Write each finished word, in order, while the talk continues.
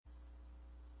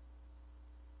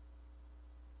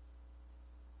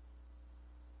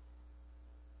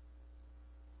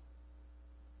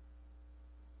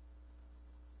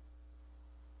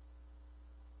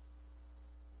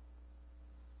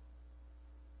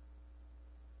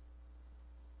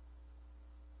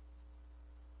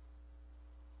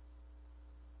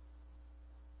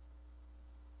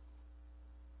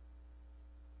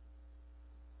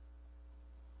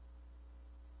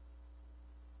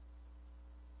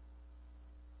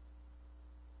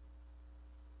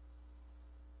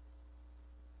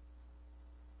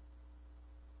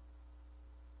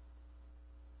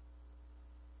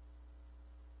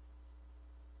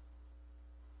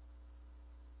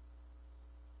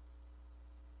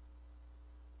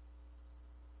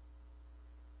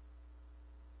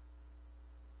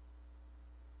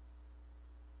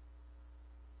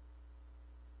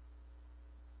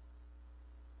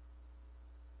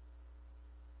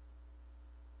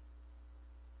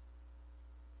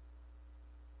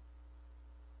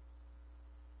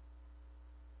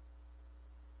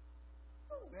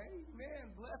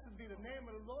Amen. Blessed be the name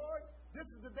of the Lord. This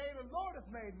is the day the Lord has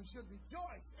made. We should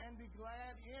rejoice and be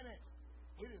glad in it.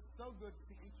 It is so good to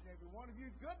see each and every one of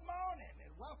you. Good morning and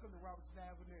welcome to Robertson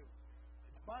Avenue.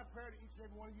 It's my prayer that each and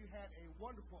every one of you had a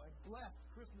wonderful and blessed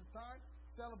Christmas time,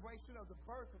 celebration of the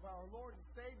birth of our Lord and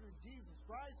Savior Jesus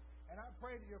Christ. And I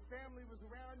pray that your family was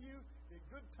around you, that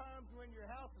good times were in your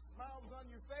house, a smile was on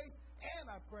your face,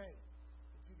 and I pray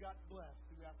that you got blessed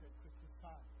throughout that Christmas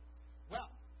time.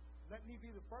 Well, let me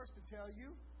be the first to tell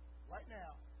you right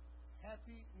now,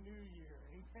 Happy New Year.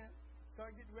 Amen.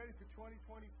 Start getting ready for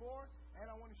 2024, and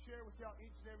I want to share with y'all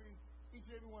each and every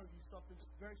one of you something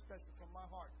very special from my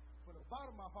heart. From the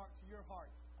bottom of my heart to your heart,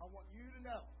 I want you to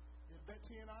know that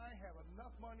Betsy and I have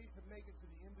enough money to make it to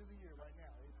the end of the year right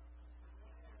now.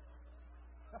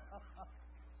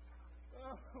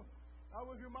 I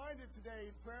was reminded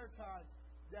today in prayer time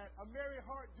that a merry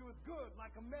heart doeth good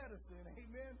like a medicine.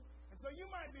 Amen. And so you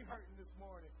might be hurting this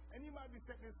morning, and you might be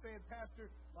sitting there saying, Pastor,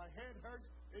 my head hurts.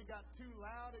 It got too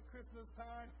loud at Christmas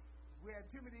time. We had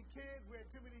too many kids. We had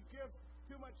too many gifts.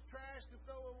 Too much trash to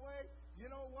throw away. You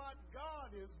know what?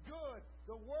 God is good.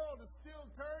 The world is still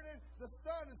turning. The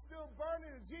sun is still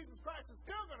burning. And Jesus Christ is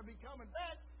still going to be coming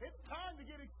back. It's time to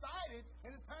get excited.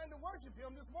 And it's time to worship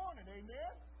Him this morning.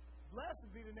 Amen? Blessed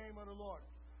be the name of the Lord.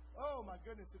 Oh, my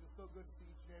goodness. It is so good to see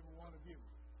each and every one of you.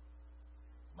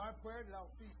 My prayer that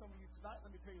I'll see some of you tonight.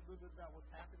 Let me tell you a little bit about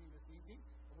what's happening this evening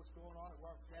and what's going on at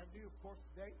Robertson Avenue. Of course,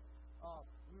 today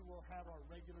we will have our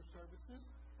regular services.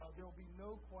 There will be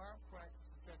no choir practice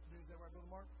this afternoon. Is that right, Brother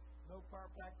Mark? No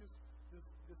choir practice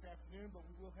this afternoon, but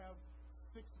we will have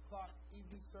 6 o'clock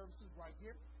evening services right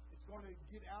here. It's going to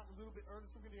get out a little bit early,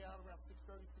 so we're going to get out around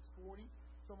 6:30, 6:40,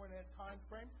 somewhere in that time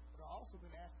frame. But I've also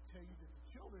been asked to tell you that the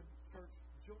children's church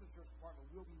department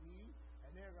will be meeting,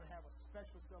 and they're going to have a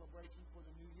special celebration for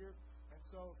the New Year. And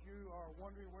so if you are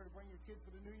wondering where to bring your kids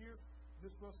for the New Year,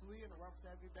 Miss Rosalie and the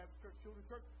Robertson Avenue Baptist Church Children's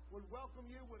Church would welcome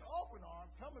you with open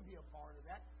arms. Come and be a part of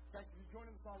that. In fact, if you're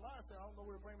joining us online and say, I don't know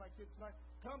where to bring my kids tonight,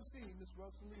 come see Miss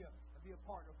Rosalie and be a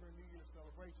part of her New Year's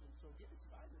celebration. So get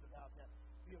excited about that.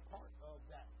 Be a part of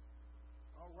that.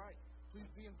 All right. Please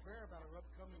be in prayer about our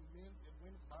upcoming men's and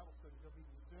women's Bible studies. They'll be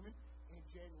resuming in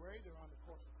January. They're on the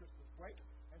course of Christmas break.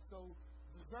 And so,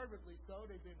 deservedly so,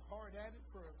 they've been hard at it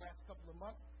for the last couple of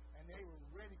months, and they were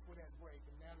ready for that break.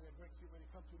 And now that break's ready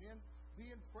to come to an end, be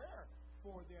in prayer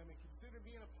for them and consider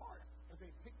being a part as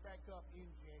they pick back up in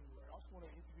January. I also want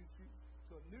to introduce you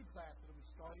to a new class that will be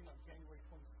starting on January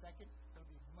 22nd.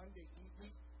 It'll be Monday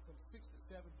evening from 6 to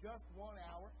 7, just 1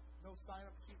 hour. No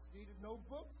sign-up sheets needed, no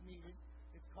books needed.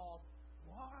 It's called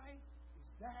Why Is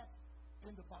That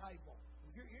in the Bible?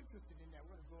 If you're interested in that,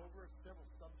 we're going to go over several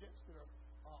subjects that are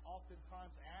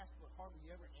oftentimes asked but hardly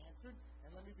ever answered.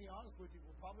 And let me be honest with you,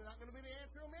 we're probably not going to be able to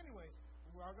answer them anyways.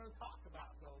 We are going to talk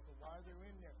about those and why they're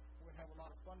in there. We're going to have a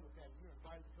lot of fun with that. You're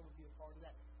invited to come and be a part of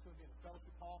that. So again, the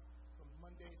fellowship hall from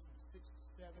Mondays from 6 to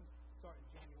 7, starting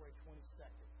January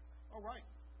 22nd. All right.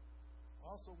 I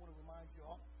also want to remind you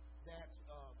all that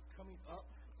coming up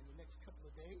in the next couple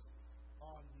of days,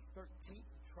 on the 13th,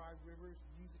 the Tri-Rivers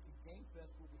Music and Game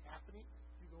Fest will be happening.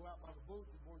 If you go out by the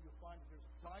bulletin board, you'll find that there's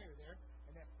a flyer there,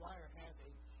 and that flyer has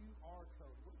a QR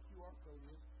code. What a QR code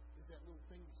is that little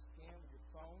thing you scan with your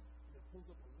phone, and it pulls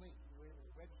up a link. You're able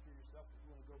to register yourself if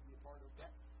you want to go be a part of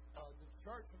that. The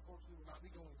church, unfortunately, will not be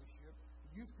going this year.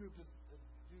 The youth group is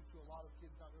due to a lot of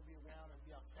kids not going to be around and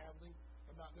be out traveling.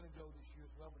 They're not going to go this year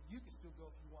as well, but you can still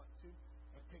go if you want to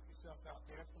and take yourself out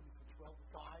there. It's going to be from 12 to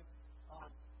 5.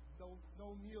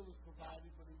 No meal is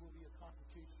provided, but it will be a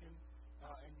competition,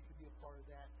 and you can be a part of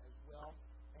that as well,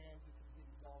 and you can get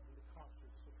involved in the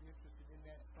concert. So if you're interested in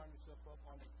that, sign yourself up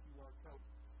on the QR code.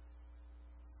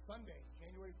 Sunday,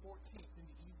 January 14th, in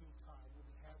the evening time, we'll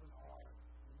be having our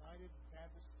United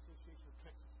Baptist Association of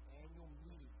Texas annual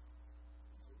meeting.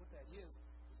 So what that is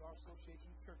our association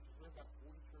of churches. We're about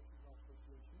 40 churches in our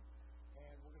association,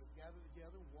 and we're going to gather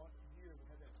together once a year. We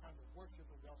have that time of worship,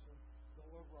 and we also go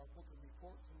over our book of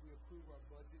reports, and we approve our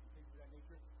budget and things of that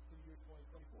nature for the year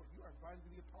 2024. You are invited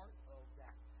to be a part of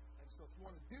that. And so if you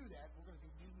want to do that, we're going to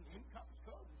be meeting in Copper's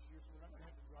Cove this year, so we're not going to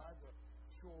have to drive to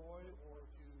Troy or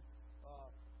to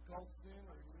Gulfston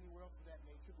or anywhere else of that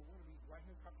nature, but we're going to be right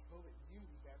here in Copper's Cove at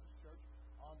Unity Baptist Church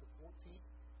on the 14th.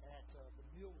 The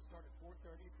meal will start at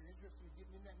 4:30. If you're interested in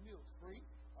getting in that meal, it's free.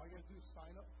 All you got to do is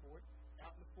sign up for it.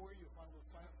 Out in the foyer, you'll find a little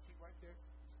sign-up sheet right there.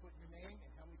 Just put your name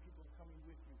and how many people are coming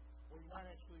with you. Or you might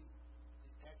actually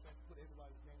have to put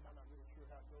everybody's name. I'm not really sure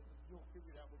how it goes, but you'll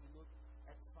figure it out when you look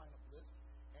at the sign-up list.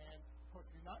 And, of course,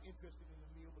 if you're not interested in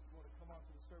the meal, but you want to come on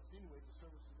to the service anyways, the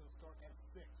service is going to start at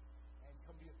 6. And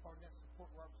come be a part of that. Support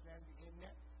Robertson Avenue in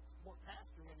that. Support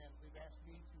Pastor in that. They've asked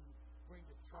me to bring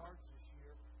the charge this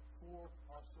year for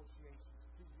our association.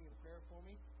 So please be in prayer for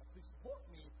me, and please support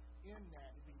me in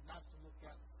that. It'd be nice to look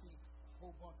out and see a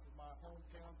whole bunch of my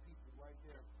hometown people right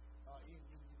there in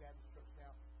Unity Baptist Church.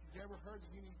 Now, if you've ever heard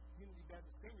the Unity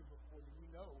Baptist singers before, then you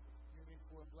know you're in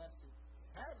for a blessing.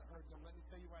 If you haven't heard them, let me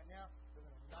tell you right now, they're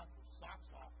going to knock your socks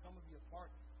off. Come and be a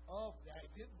part of that.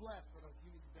 Get blessed with those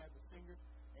Unity Baptist singers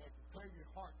and prepare your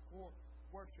heart for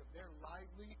worship. They're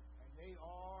lively and they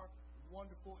are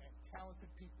wonderful and talented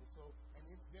people. So, and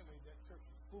incidentally, that church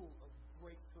is full of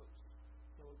great cooks.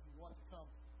 So if you want to come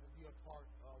and be a part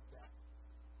of that.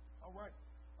 All right.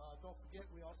 Don't forget,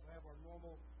 we also have our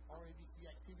normal RABC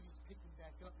activities picking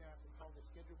back up now after the holiday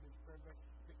schedule. We'll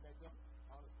pick back up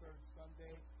on the third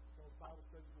Sunday. So Bible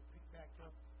studies will pick back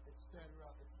up, et cetera,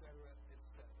 et cetera, et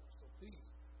cetera. So please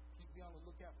keep me on the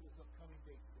lookout for those upcoming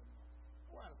dates.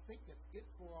 And I think that's it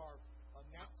for our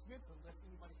announcements, unless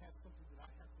anybody has something that I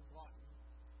have forgotten.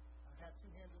 I have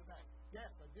two hands in the back.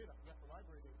 Yes, I did. I forgot the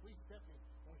library day. Please, Stephanie,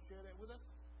 want to share that with us?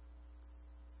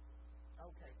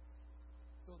 Okay.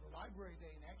 So the library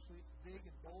day, and actually it's big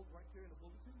and bold right there in the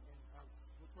bulletin, and I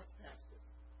looked right past it.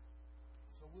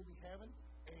 So we'll be having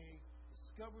a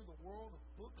Discover the World of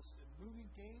Books and Movie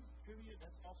Games Trivia.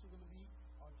 That's also going to be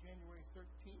on January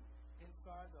 13th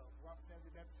inside the Robertson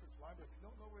Baptist Church Library. If you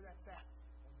don't know where that's at,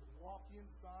 and you walk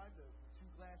inside the two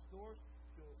glass doors,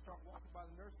 you'll start walking by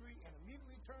the nursery, and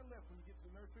immediately turn left when you get to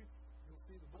the nursery. You'll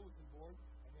see the bulletin board,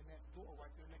 and then that door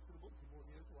right there next to the bulletin board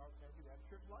is the Robertson Baptist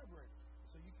Church Library.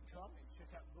 So you can come and check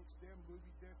out books there,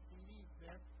 movies there, CDs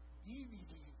there,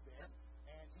 DVDs there,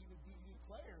 and even DVD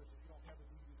players if you don't have a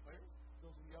DVD player.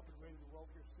 Those will be up and ready to roll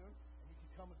here soon. And you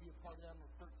can come and be a part of that on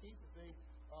the 13th as they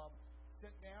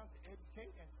sit down to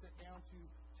educate and sit down to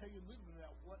tell you a little bit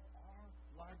about what our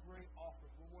library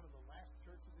offers. We're one of the last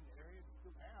churches in the area to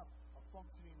still have a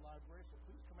functioning library, so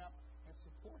please come out and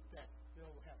support that.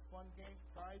 They'll have fun games,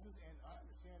 prizes, and I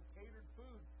understand catered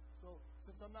food. So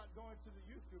since I'm not going to the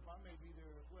youth group, I may be there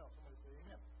as well. Somebody say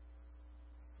amen.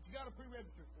 But you got to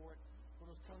pre-register for it, for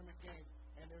those tournament games,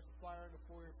 and there's a flyer in the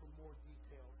foyer for more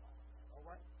details on it. All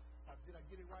right? Did I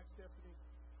get it right, Stephanie?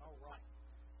 All right.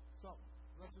 So,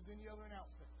 unless there's any other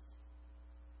announcements,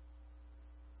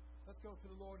 let's go to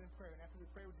the Lord in prayer. And after we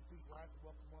pray, would you please rise and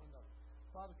welcome one another.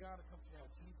 Father God, I come to you now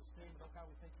in Jesus' name, and oh, how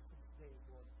we thank you for this day,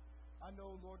 Lord. I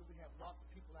know, Lord, that we have lots of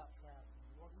people out traveling.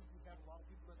 Lord, we have a lot of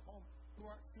people at home who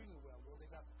aren't feeling well. Lord, they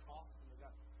got the coughs and they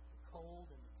got the cold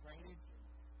and the drainage. And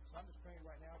so I'm just praying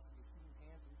right now for your healing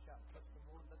hands to reach out and touch them,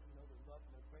 Lord, let them know they're loved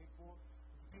and they're prayed for.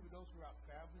 Would you be with those who are out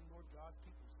traveling, Lord God,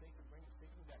 keep them safe and bring them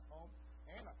safely back home.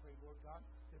 And I pray, Lord God,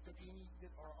 that there be any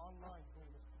that are online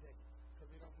joining us today because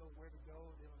they don't know where to go.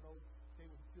 They don't know if they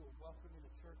would feel welcome in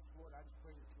the church, Lord. I just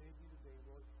pray that today be the day,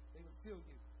 Lord. They would feel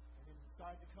you and then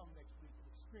decide to come next week and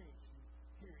experience you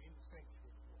here in the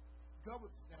sanctuary, Lord. Go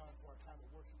with us now into our time of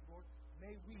worship, Lord.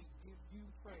 May we give you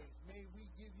praise. May we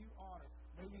give you honor.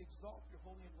 May we exalt your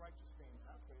holy and righteous name.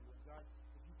 And I pray, Lord God,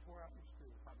 that you pour out your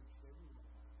spirit upon each and every one.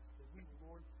 That we,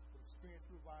 Lord, will experience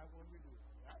revival and renewal.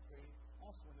 And I pray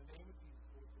also in the name of Jesus,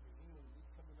 Lord, for the healing and you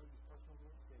come to know your personal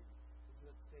Lord and Savior. That you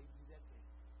let save you that day.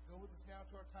 Go with us now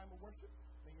to our time of worship.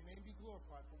 May your name be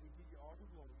glorified, for we give you all the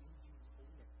glory in Jesus'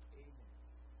 holy name. Amen.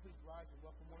 Please rise and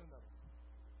welcome one another.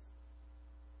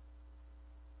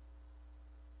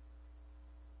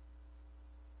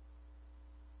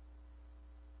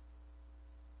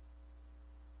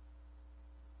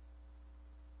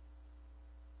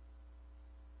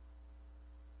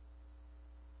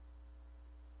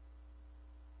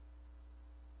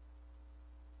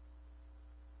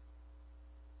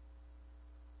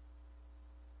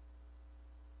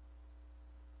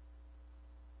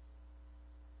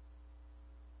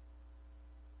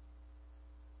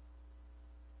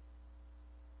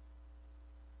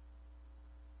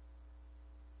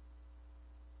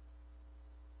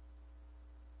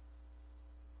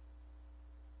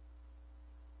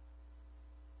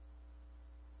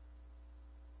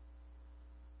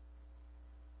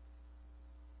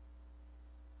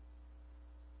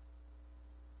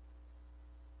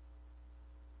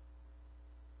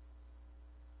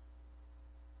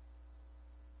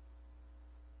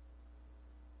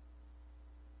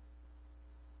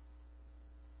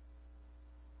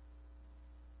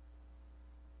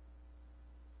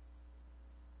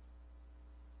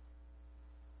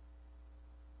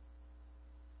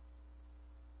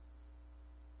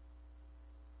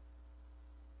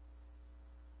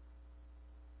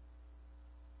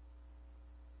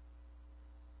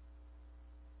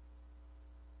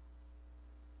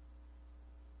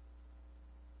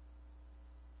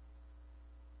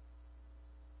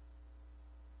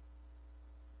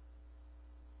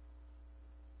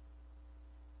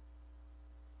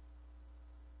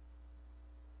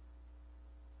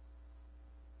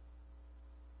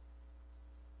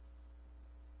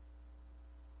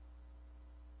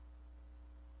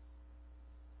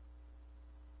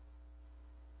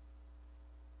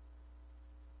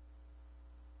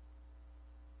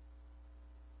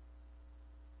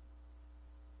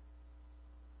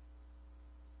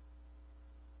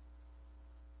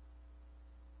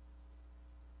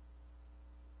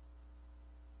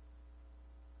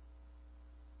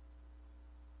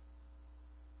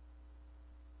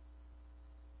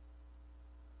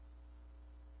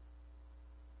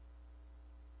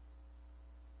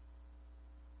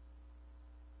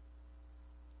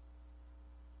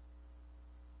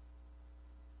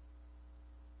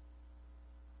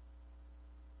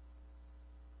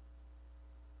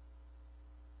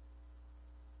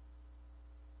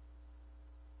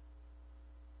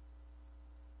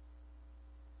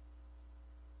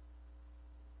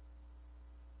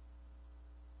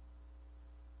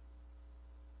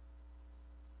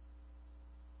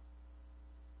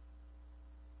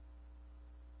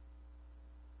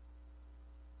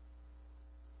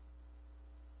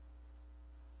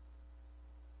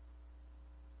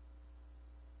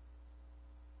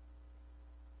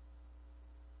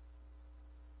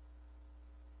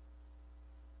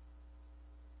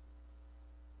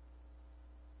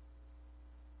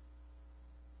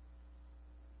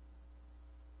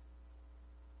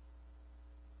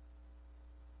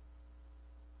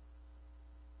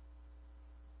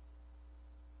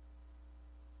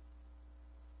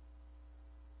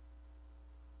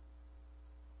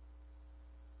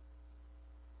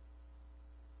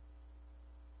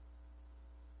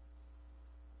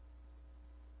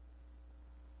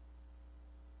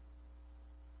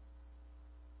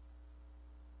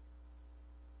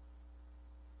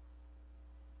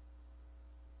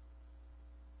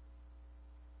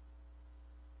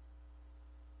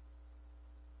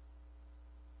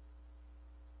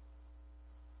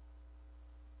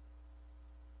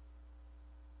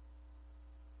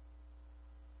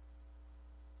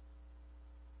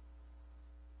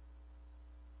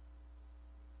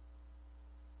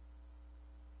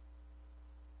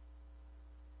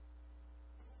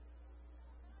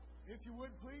 If you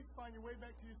would, please find your way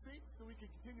back to your seats so we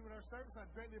can continue with our service. I'd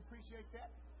greatly appreciate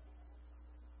that.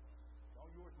 It's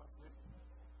all yours, my friend.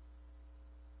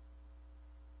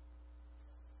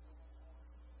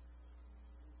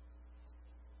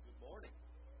 Good morning.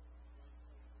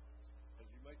 As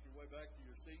you make your way back to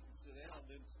your seat and sit down,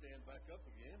 then stand back up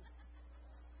again.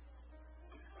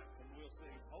 And we'll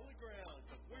sing Holy Ground,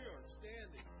 because we are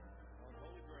standing on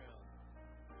holy ground.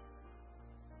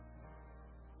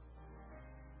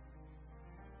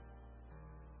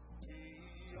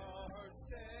 We are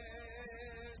standing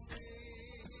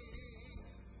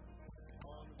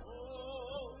on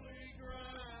holy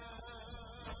ground,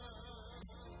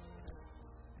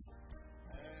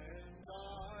 and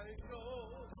I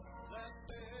know that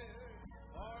there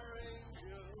are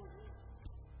angels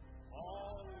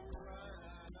all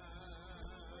around.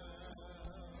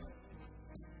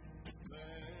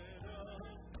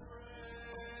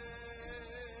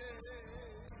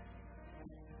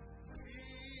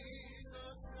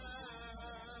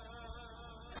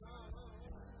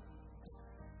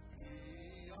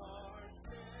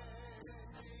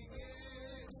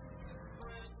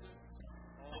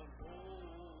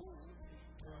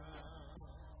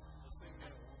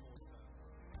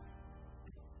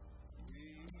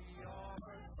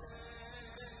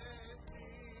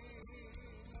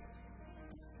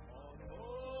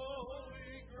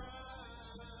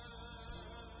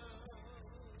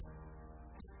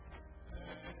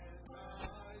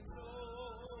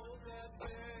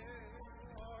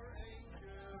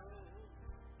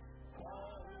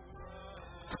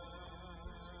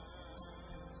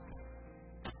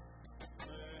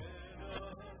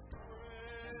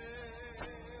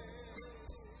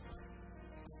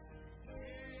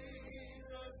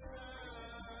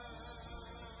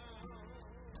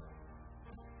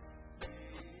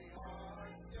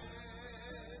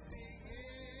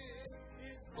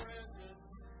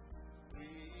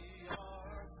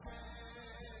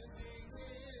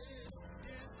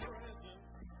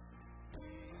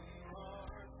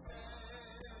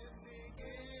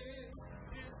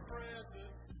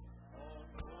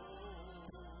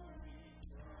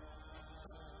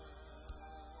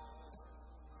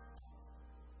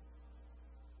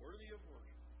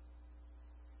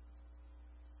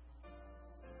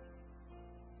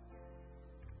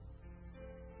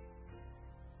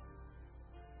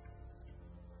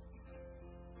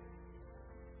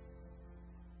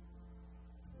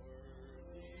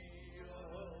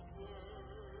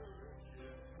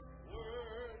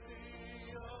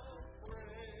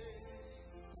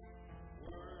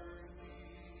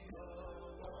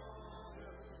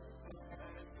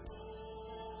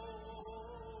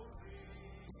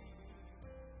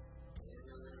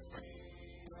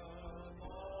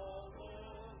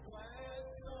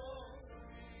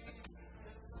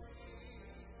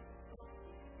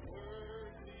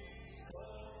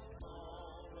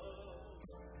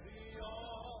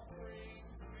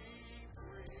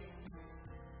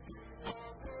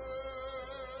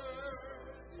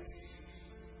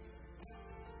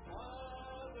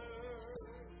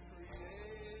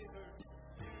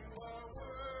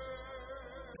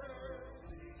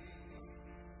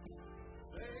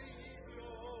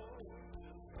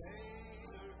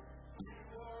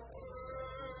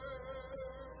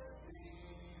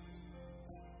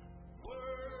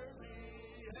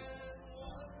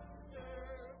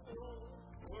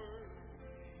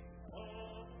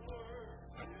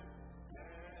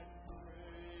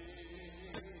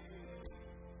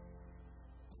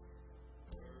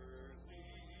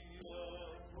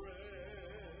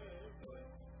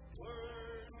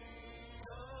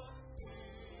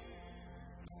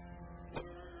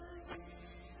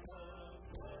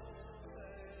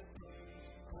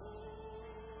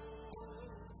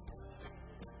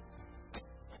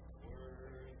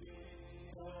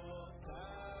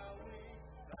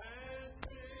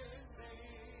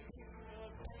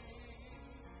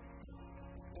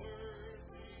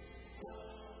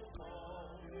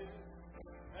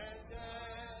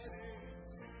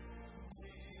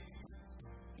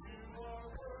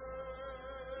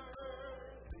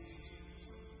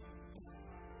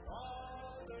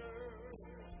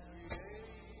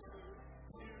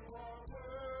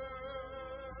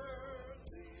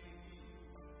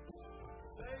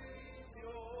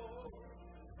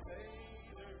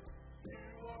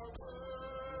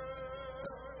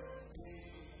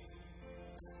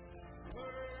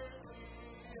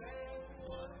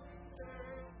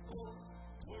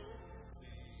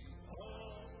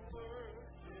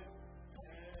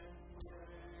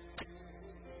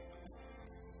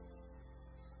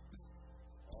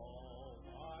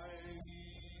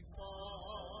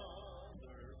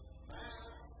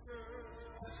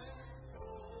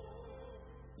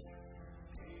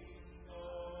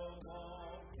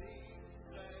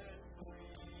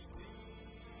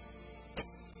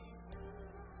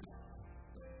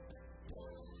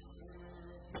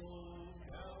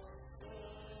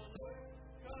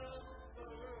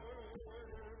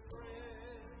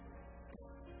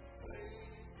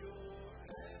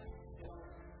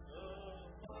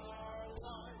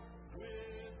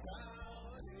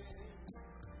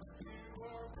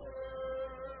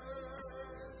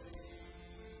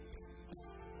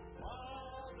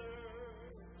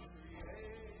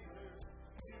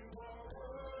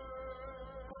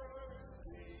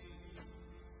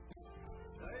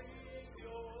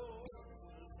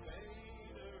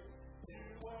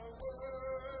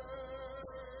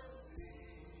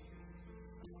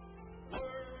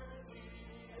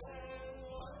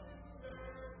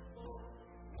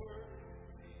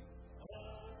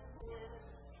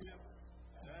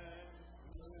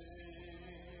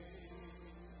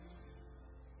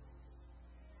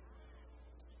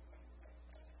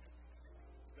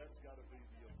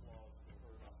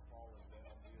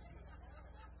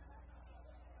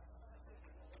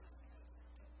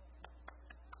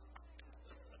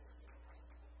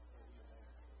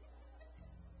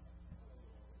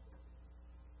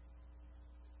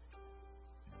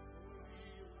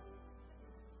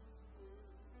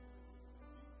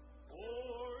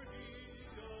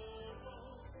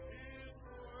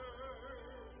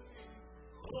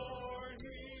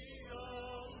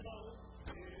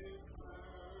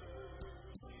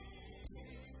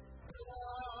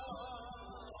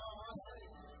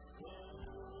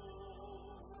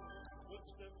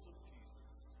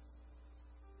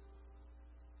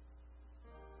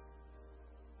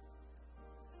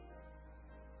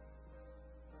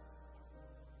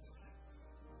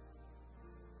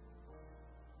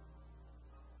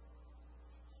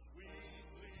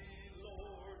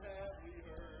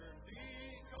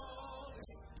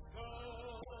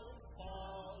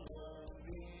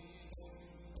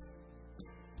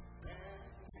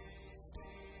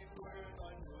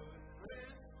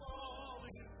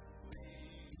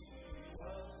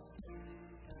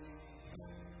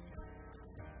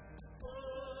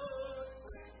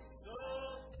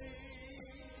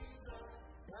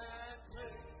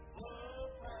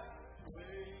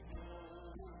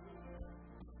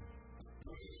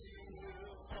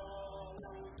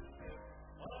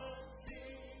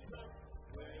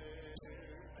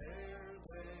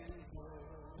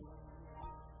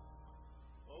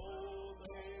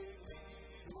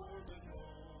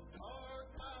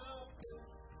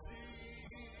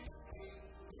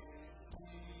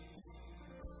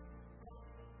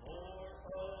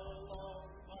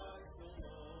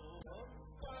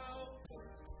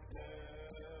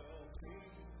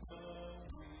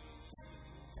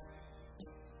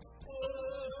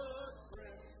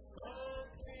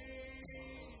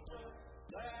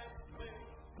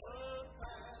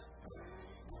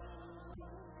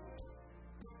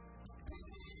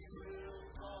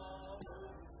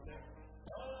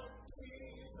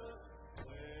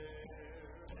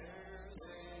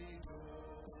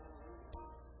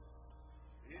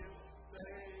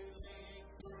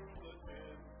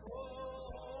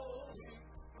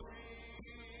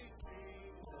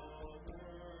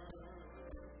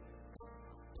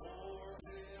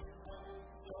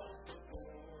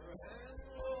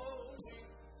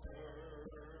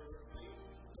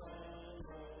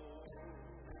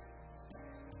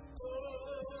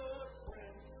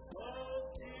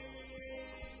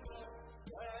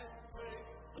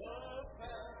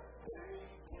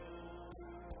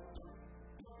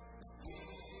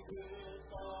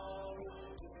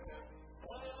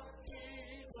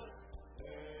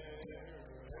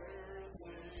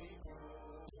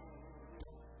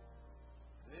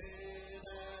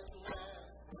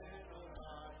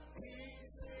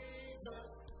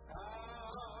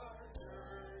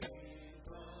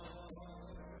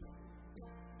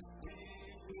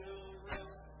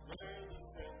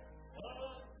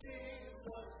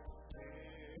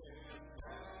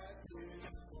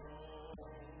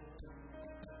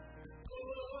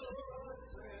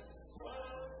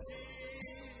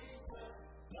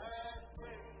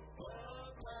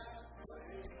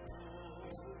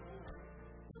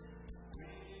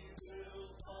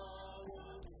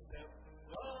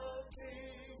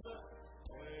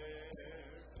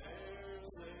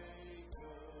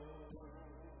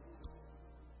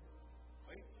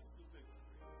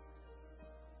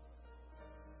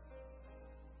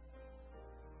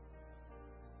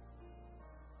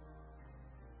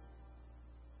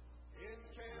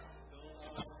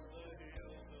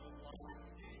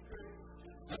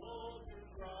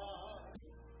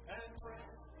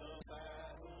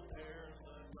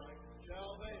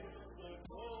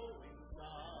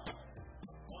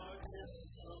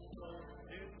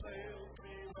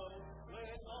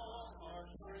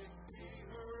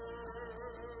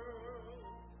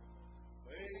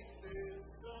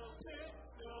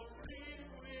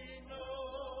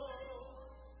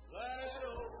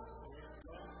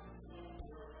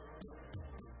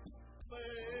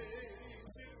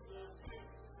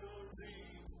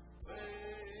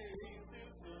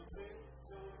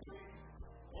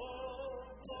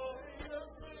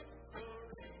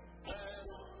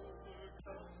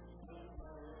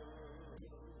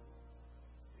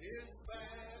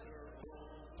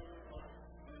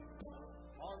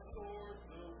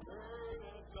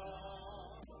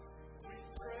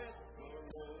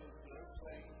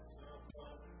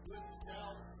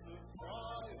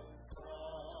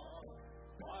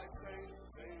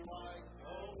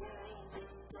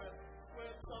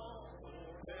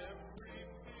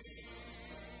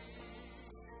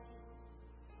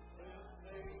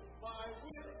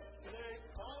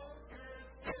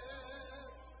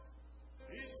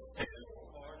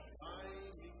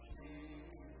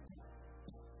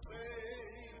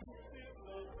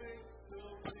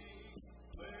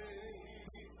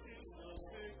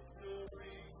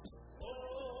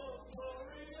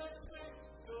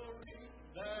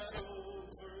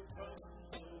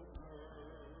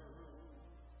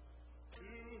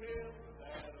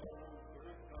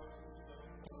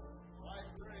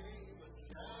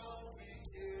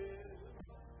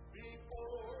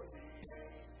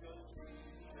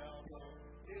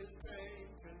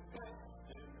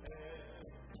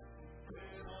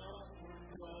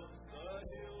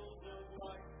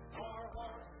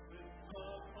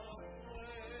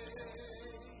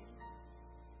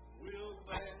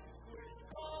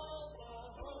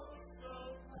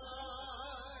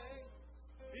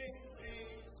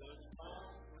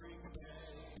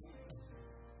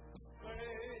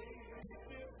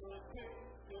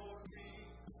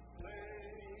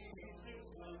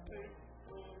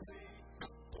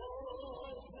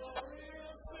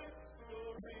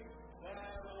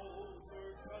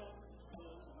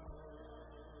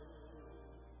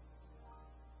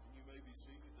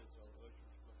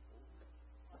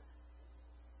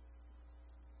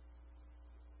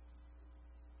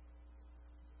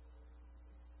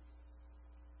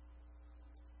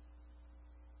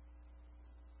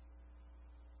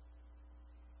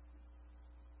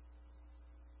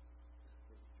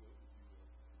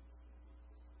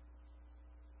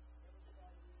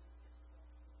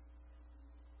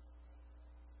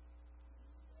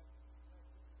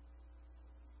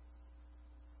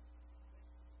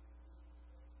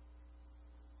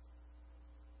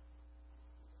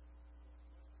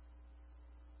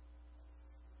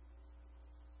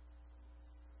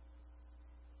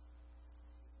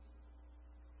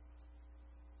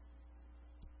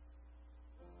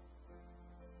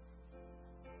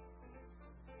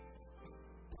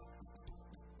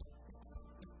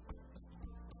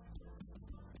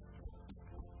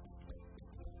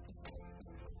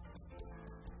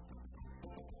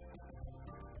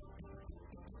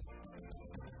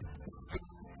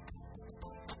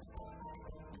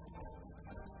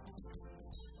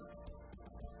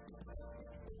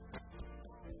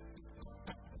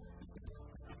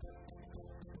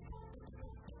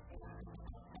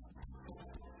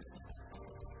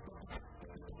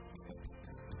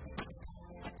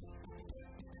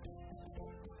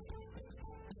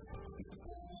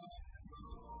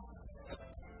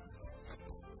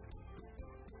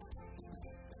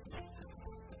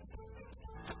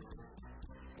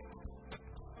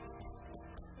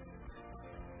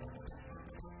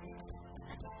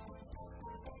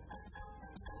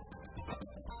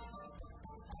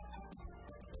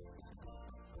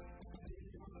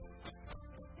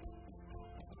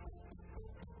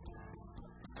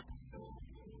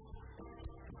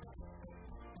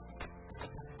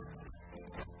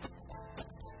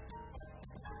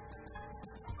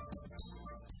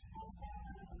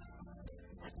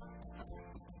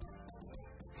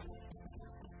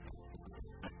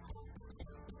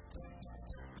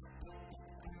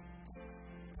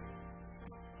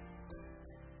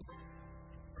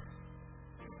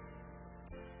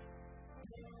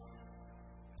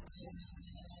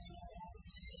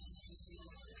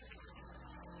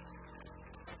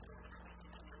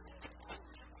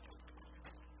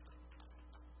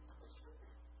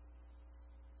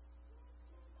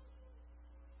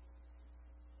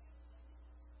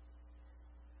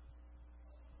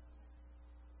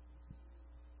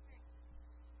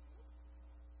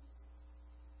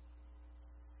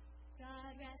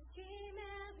 Ye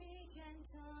merry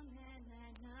gentlemen,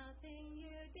 let nothing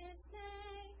you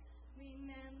dismay.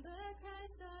 Remember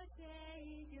Christ our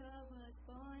Savior was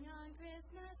born on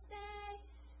Christmas Day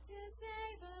to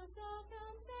save us all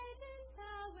from Satan's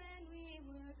power when we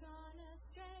were gone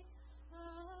astray.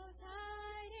 Oh,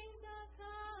 tidings of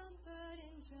comfort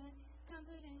and joy,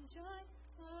 comfort and joy.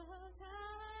 Oh,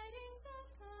 tidings of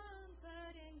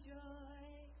comfort and joy.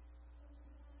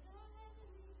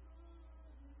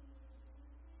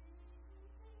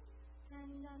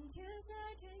 And unto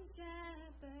certain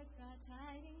shepherds brought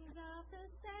tidings of the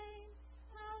same,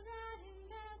 how that in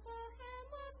Bethlehem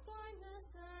was born the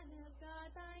Son of God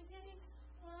by name.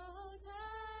 Oh,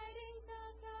 tidings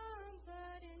of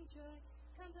comfort and joy,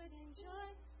 comfort and joy.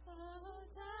 Oh,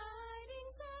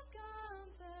 tidings of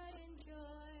comfort and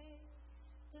joy.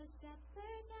 The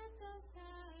shepherds at those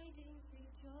tidings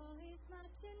rejoiced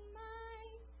much in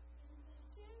mind.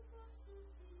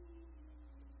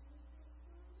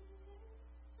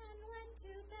 And went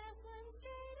to Bethlehem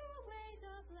straightway,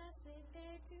 the blessed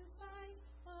babe to find.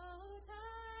 Oh,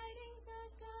 tidings of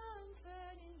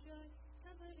comfort and joy,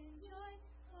 comfort and joy.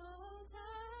 Oh,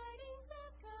 tidings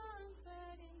of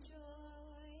comfort and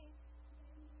joy.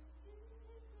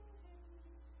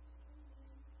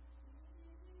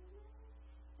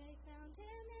 They found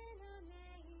him in a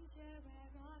manger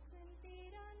where oxen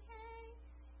feed on hay.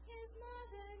 His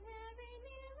mother Mary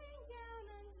kneeling down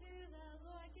unto the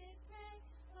Lord did pray.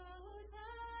 Oh,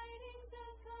 tidings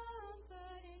of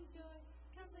comfort and joy,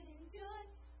 comfort and joy.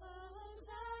 Oh,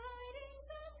 tidings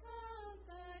of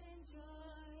comfort and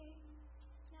joy.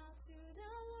 Now to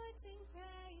the Lord sing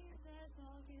praises,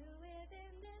 all you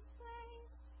within this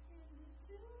place. And lift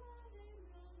to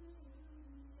heaven all the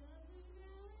rooms of the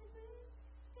now and booth.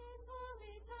 This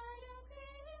holy tide of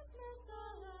Christmas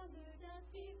all other doth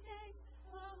deface.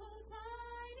 Oh,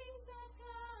 tidings of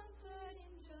comfort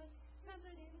and joy,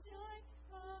 comfort and joy.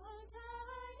 Oh,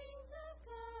 tidings of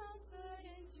comfort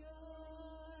and joy.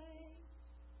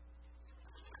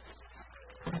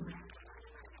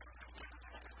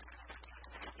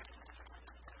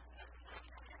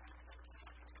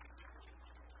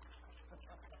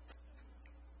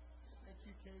 Thank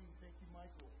you, Katie. Thank you,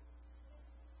 Michael.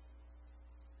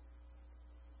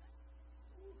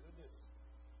 Ooh, goodness.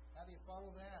 How do you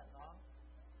follow that, huh?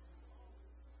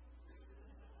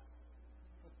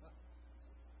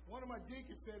 One of my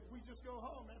deacons said, we just go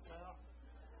home, that's how.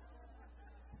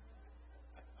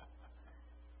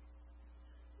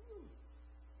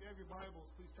 If you have your Bibles,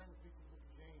 please turn with me to the book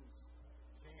of James.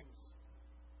 James.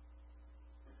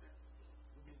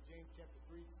 We'll be at James chapter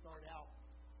 3 to start out.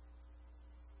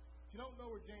 If you don't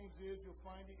know where James is, you'll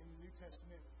find it in the New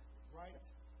Testament right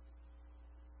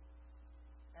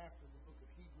after the book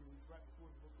of Hebrews, right before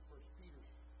the book of 1 Peter.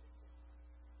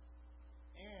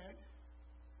 And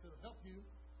to help you,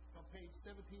 it's on page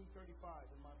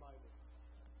 1735 in my Bible.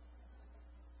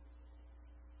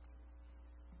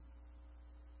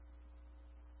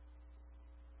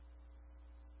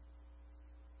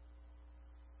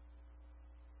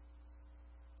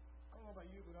 I don't know about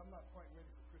you, but I'm not quite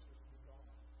ready for Christmas to be gone.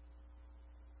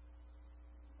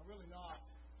 I'm really not.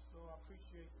 So I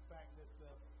appreciate the fact that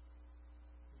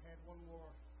we had one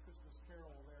more Christmas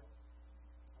carol there.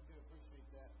 I do appreciate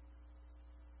that.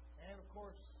 And of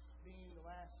course, being the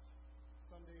last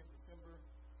Sunday of December,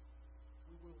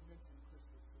 we will mention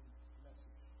Christmas in the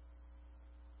message.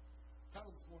 The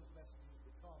title of this morning's message is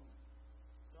The Tongue.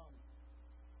 Tongue.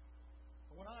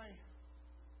 And when I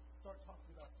start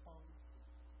talking about tongues,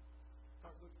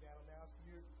 start looking at them now, it's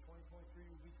the year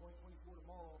 2023, will be 2024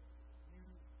 tomorrow. You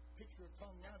picture a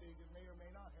tongue nowadays that may or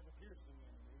may not have a piercing in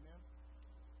it. Amen?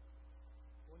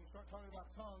 When you start talking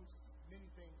about tongues, many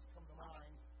things come to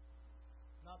mind.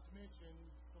 Not to mention,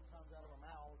 sometimes out of our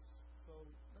mouths. So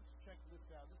let's check this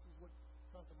out. This is what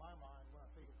comes to my mind when I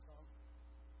think of tongue.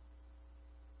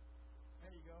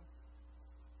 There you go.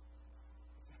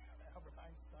 Albert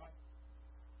Einstein.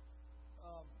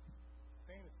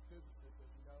 Famous physicist,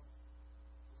 as you know.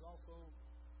 Was also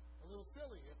a little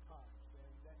silly at times.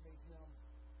 And that made him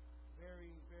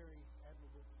very, very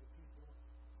admirable to the people.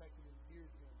 In fact, it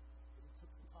endeared him. That he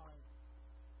took the time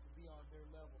to be on their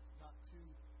level. Not too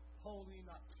holy,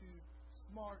 not too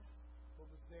smart, but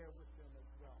was there with them as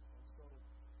well. And so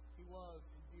he was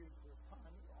endeared for a time.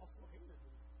 He was also hated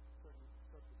in certain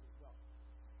circles as well.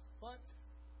 But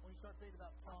when you start thinking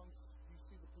about tongues, you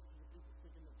see the pictures of people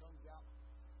sticking their tongues out.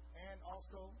 And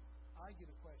also, I get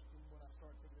a question when I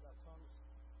start thinking about tongues.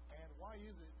 And why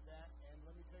is it that, and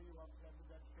let me tell you, Adventist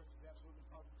Baptist Church is absolutely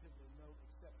positively no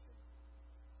exception,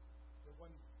 that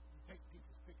when you take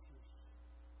people's pictures,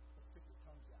 let's stick their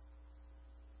tongues out.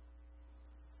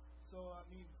 So, I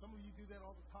mean, some of you do that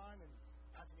all the time, and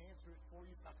I can answer it for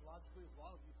you psychologically. A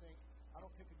lot of you think, I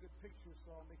don't take a good picture,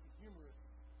 so I'll make it humorous.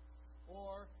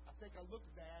 Or, I think I look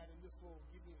bad, and this will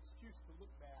give me an excuse to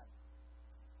look bad.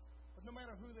 But no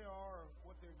matter who they are or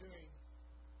what they're doing,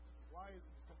 why is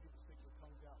it that some people stick their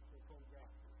tongues out to their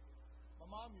photograph? My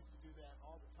mom used to do that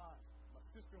all the time. My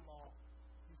sister-in-law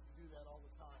used to do that all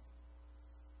the time.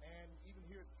 And even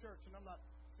here at church, and I'm not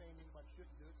saying anybody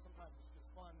shouldn't do it. Sometimes it's just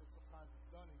fun, and sometimes it's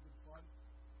done and good fun.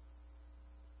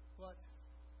 But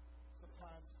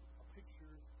sometimes a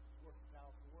picture is worth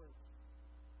 1,000 words.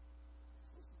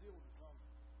 What's the deal with the tongue?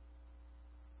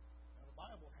 Now, the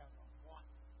Bible has a lot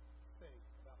to say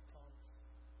about tongues.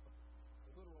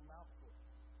 A literal mouthful.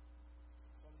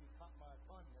 Some of you caught my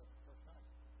pun there for the first time.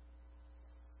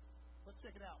 Let's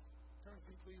check it out. Turn with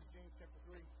me, please, James chapter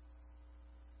 3.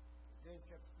 James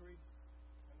chapter 3.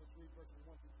 And let's read verses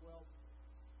 1 through 12.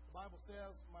 The Bible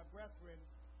says, "My brethren,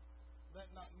 let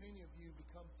not many of you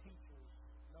become teachers,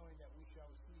 knowing that we shall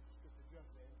receive the scripture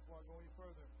judgment." And before I go any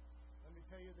further, let me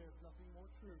tell you there's nothing more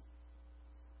true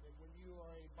than when you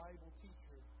are a Bible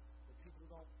teacher, that people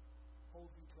don't hold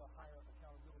you to a higher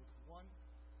accountability to one,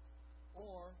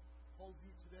 or hold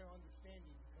you to their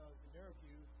understanding, because in their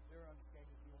view, their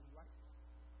understanding is the only right one.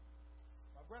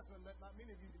 My brethren, let not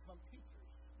many of you become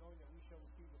teachers, knowing that we shall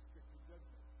receive the scripture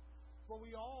judgment. For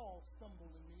we all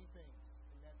stumble in many things,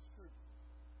 and that's true.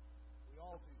 We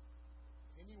all do.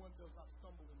 If anyone does not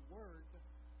stumble in word,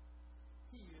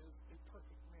 he is a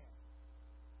perfect man.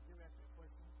 You ever ask that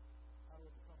question? How do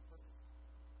I become perfect?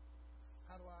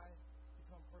 How do I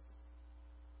become perfect?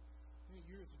 Many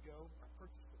years ago, I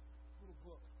purchased a little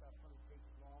book about 100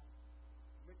 pages long,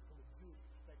 written from a Jewish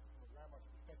perspective, from a rabbi's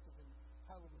perspective, and the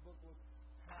title of the book was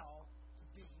How to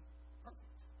Be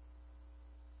Perfect.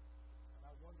 And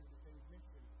I wondered if they would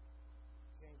mention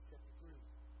James chapter 3.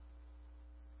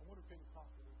 I wonder if they would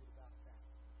talk a little bit about that.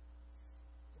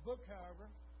 The book, however,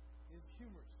 is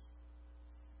humorous.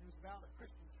 It was about a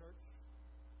Christian church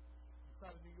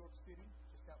inside of New York City,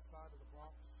 just outside of the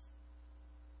Bronx.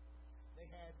 They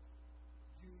had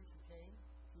Jews who came,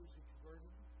 Jews who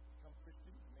converted, become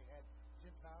Christian, and they had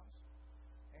Gentiles.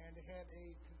 And they had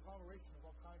a conglomeration of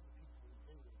all kinds of people.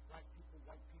 There were black people,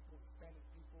 white people, Hispanic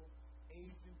people,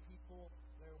 Asian people.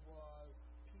 There was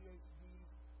PhDs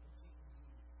and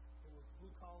GEDs. There was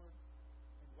blue collar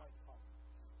and white collar.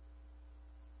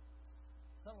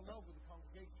 Fell in love with the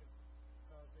congregation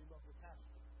because they loved their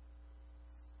pastor.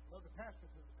 Loved the pastor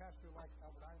because the pastor, like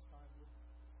Albert Einstein, would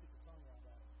stick his tongue out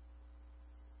at him.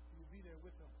 He would be there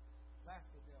with them, laugh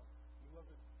with them. He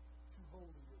wasn't too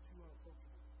holy or too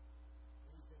unapproachable, or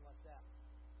anything like that.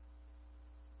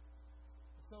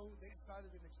 And so they decided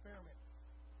an experiment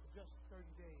for just 30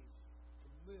 days to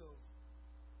live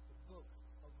the book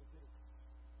of Leviticus.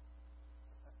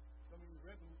 Some of you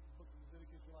read the book of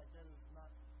Leviticus, you're like, that is not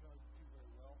going to do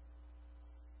very well.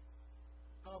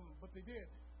 But they did.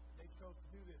 They chose to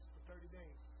do this for 30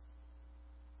 days.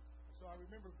 And so I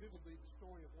remember vividly the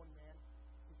story of one man.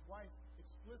 His wife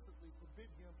explicitly forbid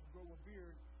him to grow a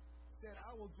beard. Said,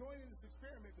 "I will join in this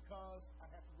experiment because I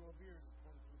have to grow a beard,"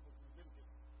 according to the book of Leviticus.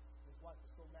 His wife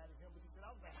was so mad at him, but he said,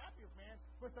 "I was the happiest man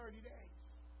for 30 days.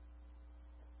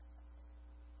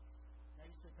 Now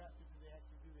you say, "Pastor, did they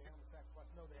actually do the animal sacrifice?"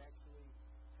 No, they actually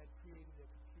had created a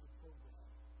computer program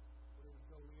where they would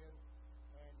go in,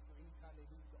 and for any time they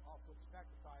needed to offer the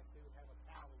sacrifice, they would have a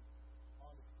tally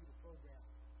on the computer program.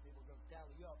 They were going to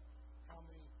tally up how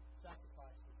many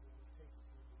sacrifices it was taken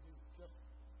to renew just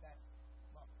that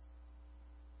month.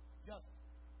 Just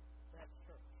that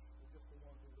church was just the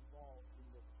one who was involved in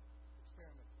the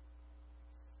experiment.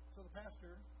 So the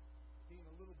pastor, being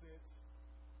a little bit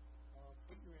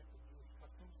ignorant of Jewish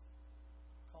customs,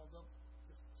 called up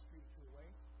just a street or two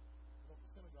away, the local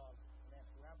synagogue, and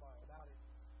asked the rabbi about it.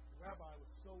 The rabbi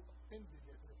was so offended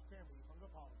at the experiment, he hung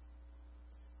up on him.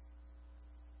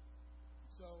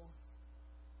 So,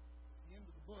 at the end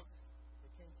of the book, they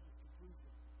came to this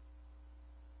conclusion.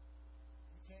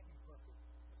 You can't be perfect.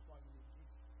 That's why you need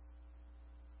Jesus.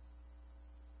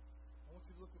 I want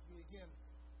you to look with me again.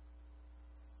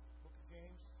 Book of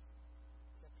James,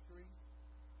 chapter 3.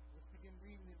 Let's begin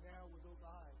reading it now with those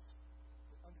eyes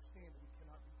that understand that we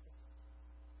cannot be perfect.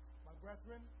 My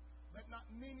brethren, let not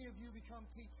many of you become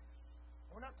teachers.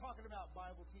 And we're not talking about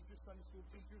Bible teachers, Sunday school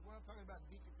teachers. We're not talking about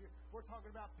deacons here. We're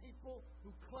talking about people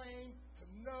who claim to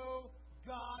know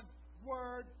God's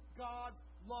Word, God's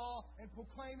law, and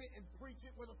proclaim it and preach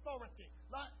it with authority.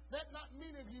 Let not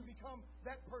many of you become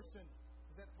that person,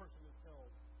 because that person is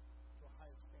held to a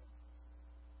higher standard.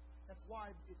 That's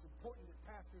why it's important that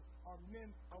pastors are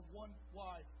men of one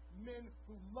wife. men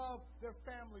who love their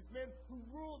families, men who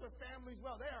rule their families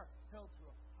well. They are held to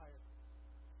a higher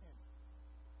standard.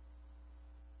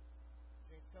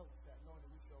 James tells us that, knowing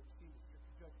that we shall receive a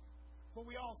stricter judgment. For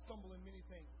we all stumble in many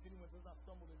things. If anyone does not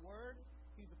stumble in word,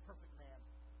 he's a perfect man,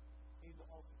 able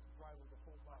also to bridle the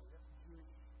whole body. That's a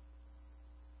Jewish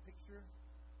picture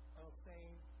of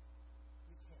saying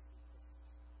you can't be perfect.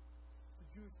 It's a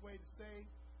Jewish way to say,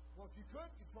 well, if you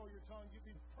could control your tongue, you'd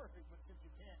be perfect, but since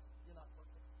you can't, you're not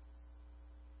perfect.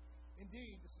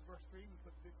 Indeed, this is verse 3, we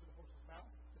put bits in the horse's mouth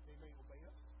that they may obey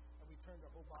us, and we turn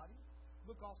their whole body.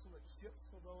 Look also at ships,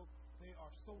 although they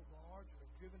are so large and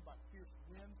are driven by fierce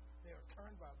winds, they are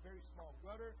turned by a very small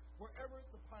rudder, wherever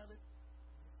the pilot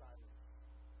desires.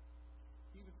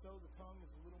 Even so, the tongue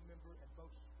is a little member and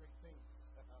boasts great things.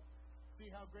 See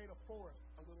how great a forest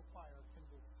a little fire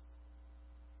kindles.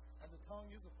 And the tongue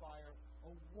is a fire,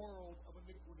 a world of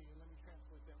iniquity. And let me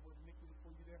translate that word iniquity for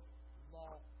you there.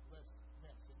 Lawlessness.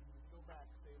 And you go back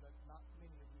and say, let not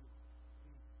many of you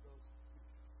be those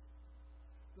creatures.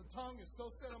 The tongue is so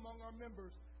set among our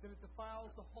members that it defiles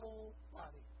the whole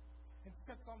body and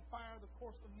sets on fire the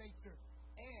course of nature,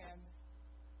 and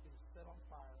it is set on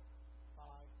fire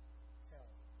by hell.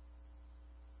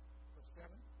 Verse 7.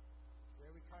 For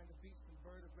every kind of beast and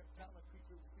bird, of reptile, and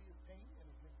creature of the sea is tamed and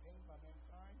has been tamed by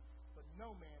mankind, but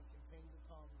no man can tame the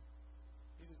tongue.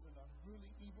 It is an unruly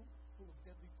evil, full of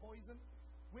deadly poison.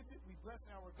 With it we bless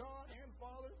our God and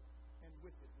Father, and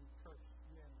with it we curse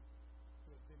men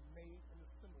who have been made in the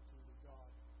similitude of God.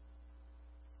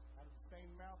 Out of the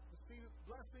same mouth proceedeth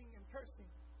blessing and cursing.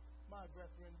 My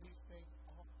brethren, these things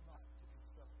ought not to be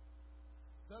so.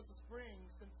 Does the spring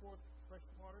send forth fresh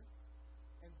water,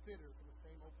 and bitter from the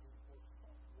same opening forth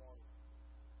salt water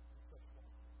and fresh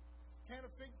water? Can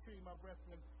a fig tree, my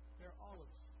brethren, bear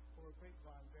olives, or a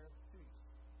grapevine bear figs?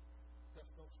 Does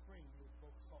no spring yield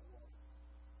both salt water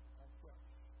and fresh?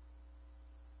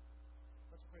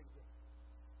 Let's pray together.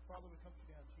 Father, we come to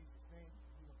you now in Jesus' name.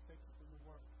 We want to thank you for your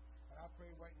word. And I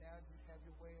pray right now you have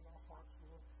your way in our hearts,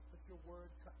 Lord. Let your word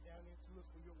cut down into us,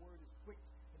 for your word is quick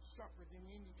and sharper than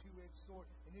any two-edged sword,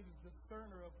 and it is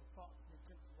discerner of the thoughts and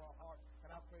intents of our heart.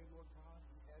 And I pray, Lord God,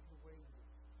 you have your way with it.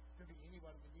 There be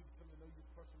anybody that needs to come to know you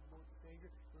as personal Lord and Savior,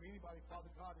 or anybody,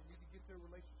 Father God, that need to get their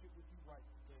relationship with you right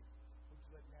today. Would you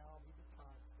let now be the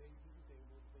time, today be the day,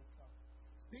 Lord, that they come.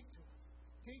 Speak to us.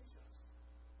 Teach us.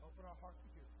 Open our hearts to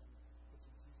hear from you. It's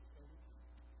in Jesus' name we pray.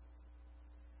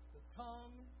 The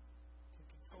tongue can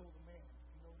control the man.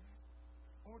 You know that?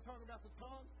 When we're talking about the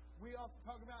tongue, we often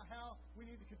talk about how we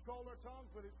need to control our tongues,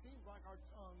 but it seems like our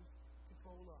tongues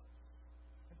control us.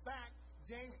 In fact,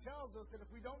 James tells us that if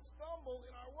we don't stumble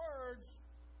in our words,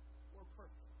 we're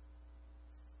perfect.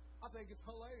 I think it's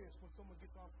hilarious when someone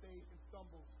gets on stage and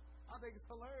stumbles. I think it's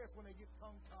hilarious when they get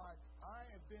tongue-tied. I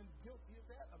have been guilty of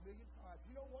that a million times.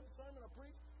 You know, one sermon I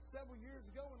preached several years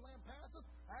ago in Lampasas,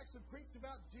 I actually preached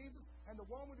about Jesus and the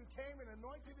woman who came and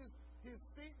anointed his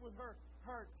feet with her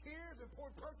tears and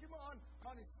poured perfume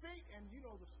on his feet. And you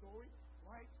know the story,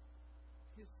 right?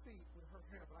 His feet with her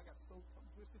hair. But I got so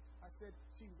twisted. I said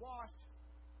she washed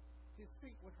his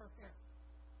feet with her hair.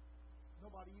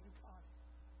 Nobody even caught it.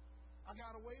 I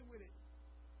got away with it.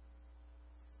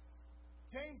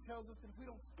 James tells us that if we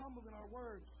don't stumble in our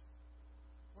words,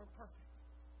 we're perfect.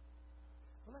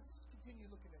 But let's continue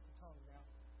looking at the tongue now.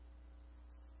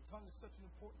 The tongue is such an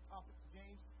important topic to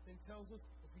James. Then tells us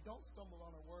if we don't stumble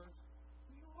on our words,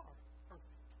 we are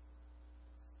perfect.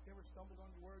 You ever stumbled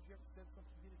on your words? You ever said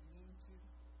something you didn't mean to?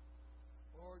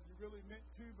 Or you really meant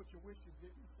to, but you wish you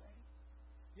didn't say?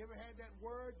 You ever had that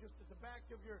word just at the back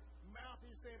of your mouth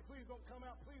and you say, please don't come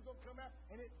out, please don't come out,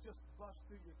 and it just busts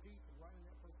through your teeth and right in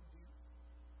that person's ear?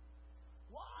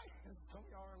 Why? Some of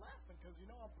y'all are laughing because you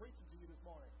know I'm preaching to you this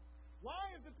morning.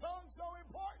 Why is the tongue so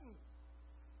important?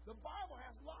 The Bible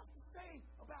has lots to say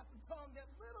about the tongue, that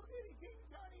little bitty, teeny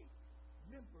tiny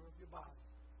member of your body.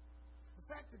 In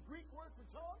fact, the Greek word for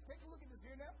tongue, take a look at this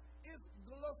here now, is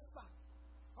glossa.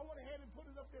 I went ahead and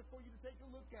put it up there for you to take a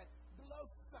look at.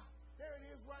 Glossa. There it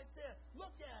is right there.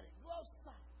 Look at it.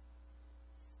 Glossa.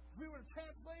 If we were to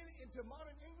translate it into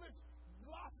modern English,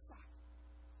 glossa.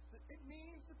 It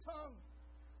means the tongue.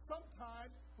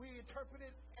 Sometimes we interpret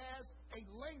it as a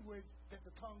language that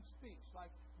the tongue speaks.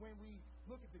 Like when we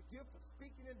look at the gift of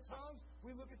speaking in tongues,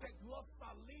 we look at that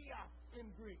glossalia in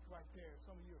Greek right there.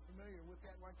 Some of you are familiar with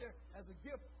that right there as a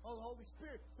gift of the Holy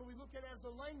Spirit. So we look at it as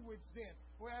a language then,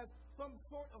 whereas some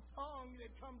sort of tongue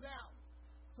that comes out.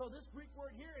 So this Greek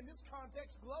word here in this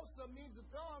context, glossa, means the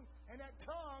tongue, and that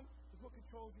tongue is what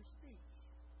controls your speech.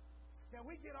 Now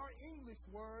we get our English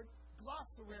word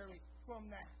glossary from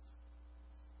that.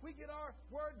 We get our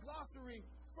word glossary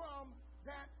from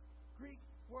that Greek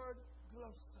word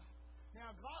glossa.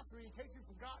 Now, glossary, in case you've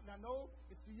forgotten, I know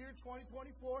it's the year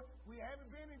 2024. We haven't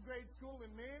been in grade school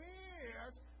in many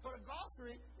years, but a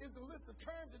glossary is a list of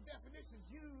terms and definitions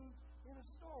used in a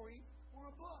story or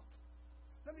a book.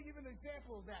 Let me give you an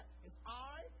example of that. If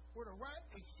I were to write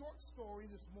a short story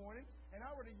this morning and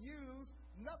I were to use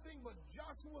nothing but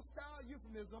Joshua-style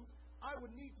euphemisms, I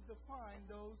would need to define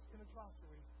those in a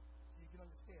glossary so you can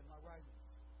understand my writing.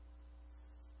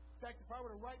 In fact, if I were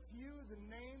to write to you the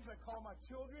names I call my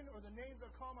children or the names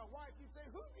I call my wife, you'd say,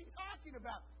 who's he talking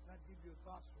about? And I'd give you a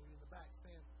glossary in the back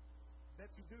saying,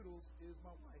 Betsy Doodles is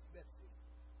my wife, Betsy.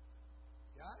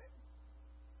 Got it?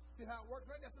 See how it works,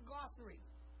 right? That's a glossary.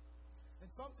 And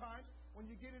sometimes when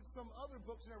you get into some other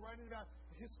books and they're writing about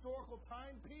a historical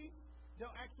timepiece,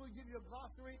 they'll actually give you a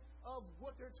glossary of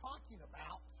what they're talking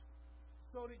about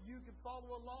so that you can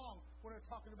follow along when they're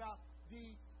talking about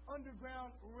the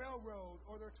Underground Railroad,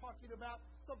 or they're talking about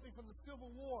something from the Civil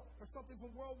War or something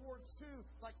from World War II,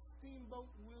 like Steamboat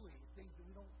Willie, things that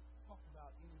we don't talk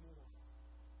about anymore.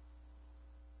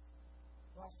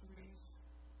 Glossaries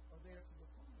are there to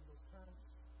define those terms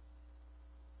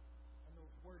and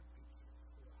those word features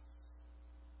for us.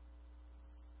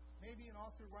 Maybe an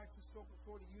author writes historical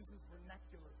story that uses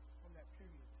vernacular from that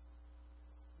period.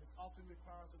 This often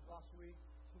requires a glossary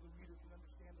so the reader can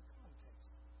understand the context,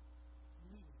 the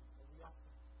meaning of the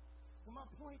author. Well, my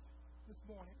point this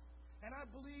morning, and I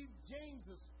believe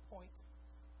James's point,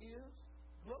 is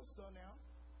glossa now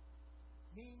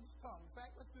means tongue. In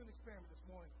fact, let's do an experiment this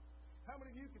morning. How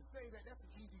many of you can say that? That's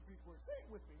an easy Greek word. Say it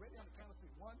with me. Ready on the count of three.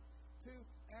 1, 2,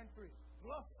 and 3.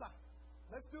 Glossa.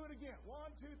 Let's do it again. 1,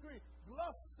 2, 3.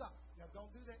 Glossa. Now, don't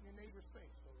do that in your neighbor's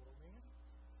face, little man.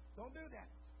 Don't do that.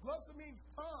 Glossa means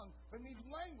tongue. It means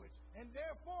language. And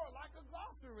therefore, like a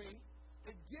glossary,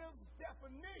 it gives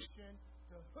definition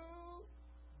to who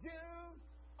you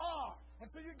are. And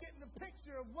so you're getting a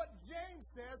picture of what James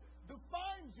says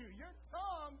defines you. Your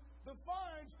tongue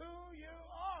defines who you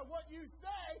are. What you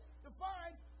say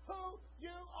defines who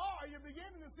you are. You're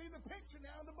beginning to see the picture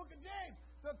now in the book of James.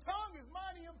 The tongue is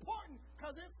mighty important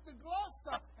because it's the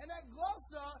glossa. And that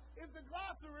glossa is the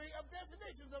glossary of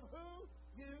definitions of who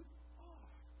you are.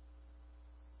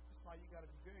 That's why you got to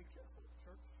be very careful,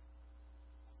 church,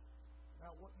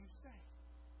 about what you say.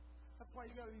 That's why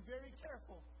you got to be very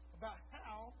careful about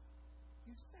how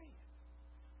you say it.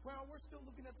 Well, we're still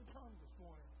looking at the tongue this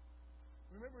morning.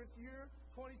 Remember, it's year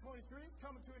 2023. It's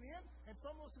coming to an end, and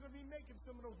some of us are going to be making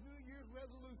some of those New Year's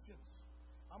resolutions.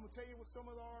 I'm going to tell you what some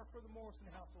of them are for the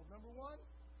Morrison household. Number 1,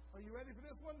 are you ready for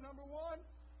this one? Number 1,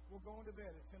 we're going to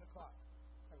bed at 10 o'clock.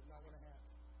 That's not going to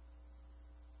happen.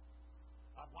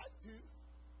 I'd like to.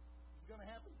 It's going to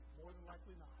happen? More than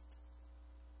likely not.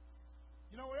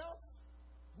 You know what else?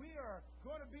 We are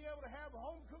going to be able to have a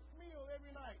home-cooked meal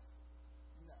every night.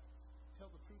 No.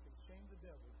 Tell the truth and shame the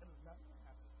devil. That is not going to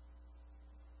happen.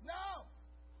 No!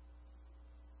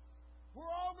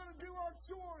 We're all going to do our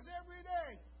chores every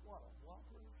day. What, a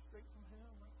whopper straight from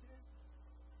hell right there?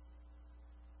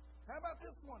 How about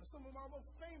this one? Some of our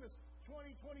most famous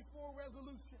 2024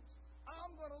 resolutions.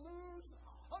 I'm going to lose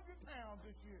 100 pounds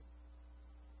this year.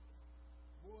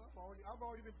 Boy, I've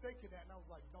already been thinking that, and I was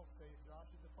like, don't say it, Josh.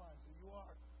 It defines who you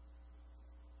are.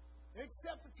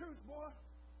 Accept the truth, boy.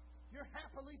 You're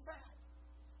happily fat.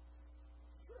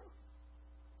 It's true.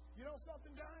 You know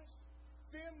something, guys?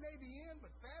 Sin may be in,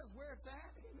 but fat is where it's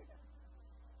at. Amen.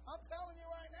 I'm telling you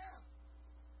right now.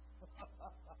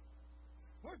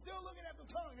 We're still looking at the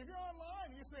tongue. If you're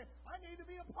online and you're saying, I need to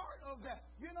be a part of that,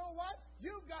 you know what?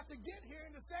 You've got to get here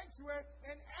in the sanctuary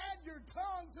and add your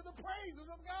tongue to the praises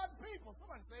of God's people.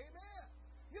 Somebody say amen.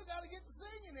 You've got to get to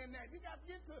singing in that. You've got to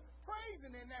get to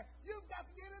praising in that. You've got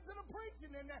to get into the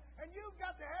preaching in that. And you've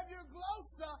got to have your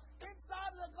glossa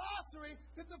inside of the glossary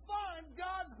that defines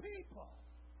God's people.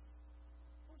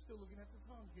 We're still looking at the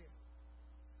tongue here.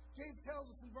 James tells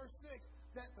us in verse 6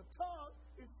 that the tongue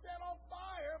is set on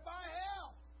fire by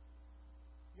hell.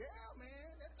 Yeah,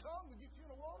 man, that tongue will get you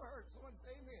in a world of hurt. Someone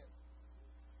say amen.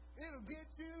 It'll get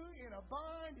you in a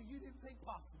bind that you didn't think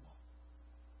possible.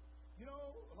 You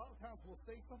know, a lot of times we'll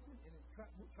say something and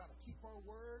we'll try to keep our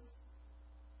word.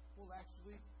 We'll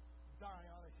actually die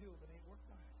on a hill that ain't worth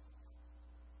dying.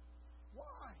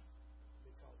 Why?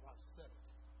 Because I said it.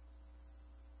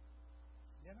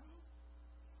 You know?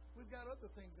 We've got other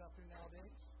things out there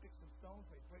nowadays. Sticks and stones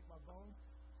may break my bones.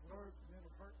 Words never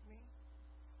hurt me.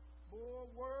 Boy,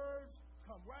 words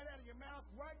come right out of your mouth,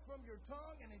 right from your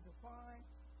tongue, and they define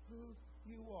who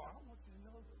you are. I want you to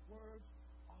know that words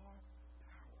are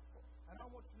powerful. And I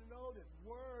want you to know that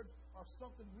words are are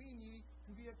something we need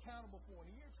to be accountable for.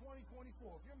 In the year 2024,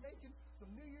 if you're making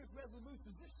some New Year's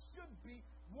resolutions, this should be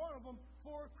one of them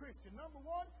for a Christian. Number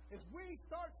one is we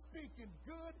start speaking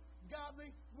good, godly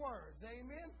words.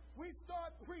 Amen? We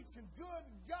start preaching good,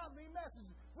 godly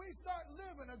messages. We start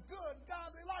living a good,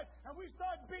 godly life. And we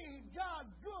start being God's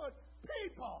good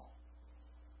people.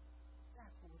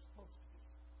 That's what we're supposed to be.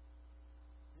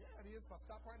 Yeah, it is. If I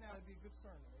stop right now, it'd be a good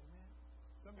sermon. Amen?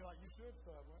 Some of you are like, you should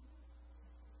stop, right?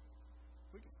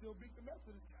 We can still beat the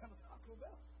Methodists down to Taco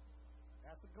Bell.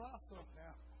 That's a gloss up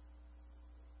now.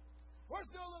 We're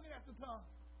still looking at the tongue.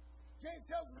 James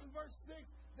tells us in verse 6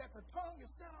 that the tongue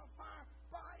is set on fire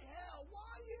by hell.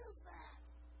 Why is that?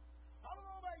 I don't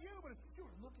know about you, but if you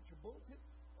were to look at your bulletin,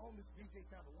 Miss BJ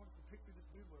found a wonderful picture of this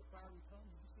dude with a fiery tongue.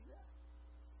 Did you see that?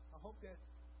 I hope that,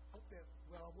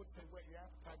 well, I wouldn't say whet your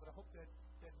appetite, but I hope that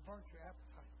burnt your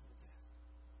appetite a little bit.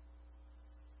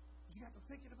 You got to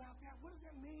thinking about that. What does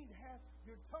that mean to have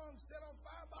your tongue set on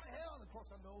fire by hell? And of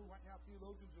course, I know right now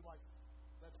theologians are like,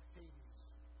 that's Hades,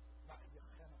 not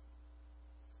Gehenna.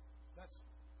 That's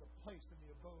the place in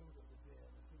the abode of the dead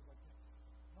and things like that.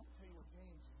 And I'm going to tell you what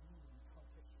James is meaning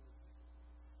contextually.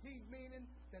 He's meaning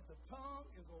that the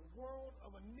tongue is a world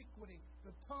of iniquity.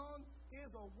 The tongue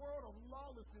is a world of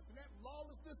lawlessness, and that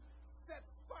lawlessness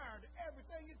sets fire to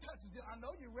everything it touches. I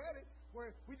know you read it,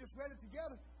 where we just read it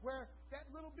together, where that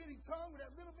little bitty tongue with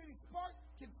that little bitty spark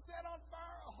can set on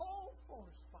fire a whole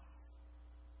forest fire.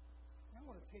 And I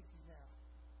want to take you now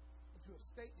into a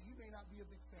state that you may not be a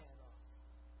big fan of.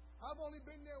 I've only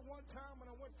been there one time when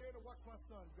I went there to watch my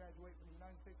son graduate from the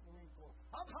United States Marine Corps.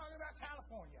 I'm talking about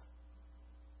California.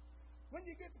 When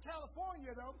you get to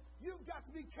California, though, you've got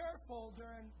to be careful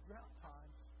during drought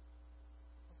times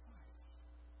of fires.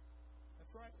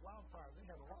 That's right, wildfires. They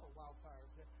have a lot of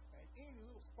wildfires there, and any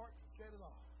little spark can set it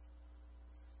off.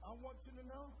 I want you to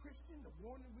know, Christian, the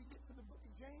warning we get from the book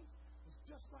of James is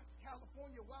just like the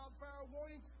California wildfire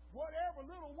warning. Whatever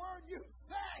little word you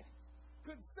say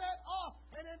could set off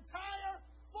an entire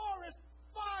forest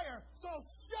fire. So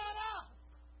shut up.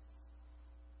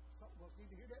 Some of us need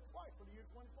to hear that twice for the year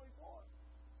 2024.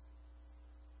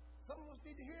 Some of us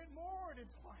need to hear it more than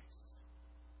twice.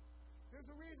 There's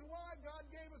a reason why God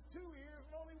gave us 2 ears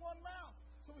and only 1 mouth.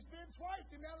 So we spend twice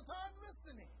the amount of time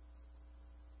listening.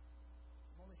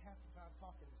 I'm only half the time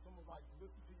talking. And some of us like to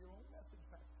listen to your own message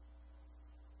back.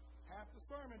 Half the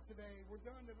sermon today, we're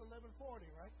done at 11:40,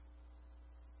 right?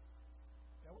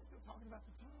 Now we're still talking about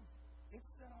the tongue. It's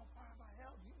set on fire by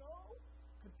hell. Do you know?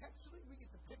 Contextually, we get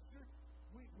the picture.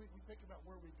 We think about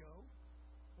where we go.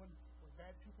 When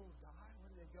bad people die,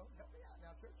 where do they go? Help me out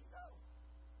now, church, you know.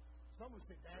 Some would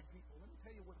say bad people. Let me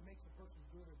tell you what makes a person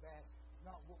good or bad. It's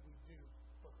not what we do,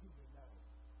 but who we know.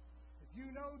 If you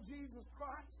know Jesus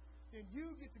Christ, then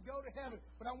you get to go to heaven.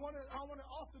 But I want to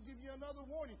also give you another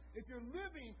warning. If you're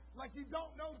living like you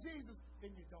don't know Jesus,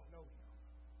 then you don't know Him.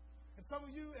 And some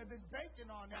of you have been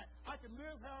banking on that. I can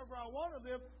live however I want to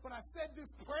live, but I said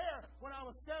this prayer when I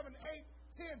was 7, 8,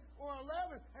 10, or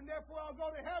 11, and therefore I'll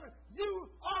go to heaven. You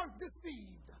are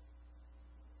deceived.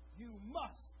 You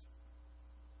must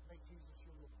make Jesus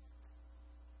your Lord.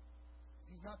 If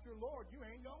He's not your Lord, you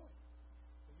ain't going.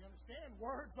 So you understand,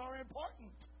 words are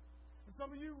important. And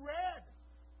some of you read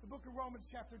the book of Romans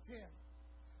chapter 10.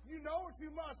 You know what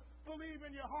you must believe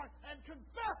in your heart and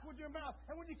confess with your mouth.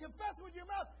 And when you confess with your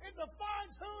mouth, it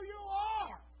defines who you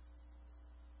are.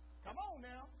 Come on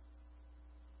now.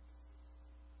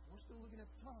 We're still looking at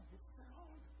the tongue. It's set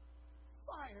on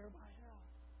fire by hell.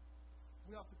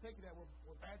 We often take it that where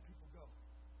bad people go.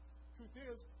 Truth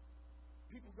is,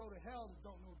 people go to hell that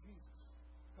don't know Jesus.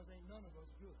 Because ain't none of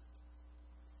us good.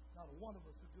 Not a one of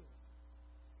us are good.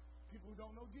 People who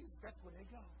don't know Jesus, that's where they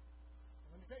go.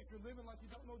 Let me tell you, if you're living like you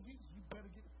don't know Jesus, you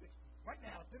better get it fixed. Right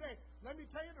now, today, let me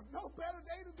tell you, there's no better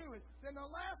day to do it than the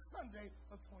last Sunday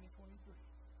of 2023.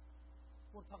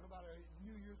 We'll talk about a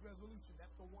New Year's resolution.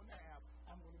 That's the one I have.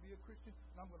 I'm going to be a Christian,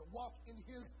 and I'm going to walk in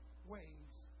His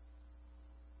ways.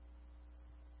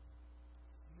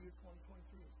 The year 2023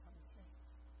 is coming to change.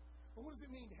 But what does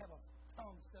it mean to have a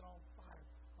tongue set on fire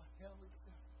by hell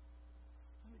itself?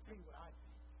 Let me tell you what I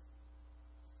think.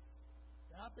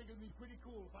 Now, I think it would be pretty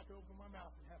cool if I could open my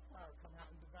mouth and have fire come out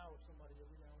and devour somebody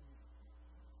every now and then.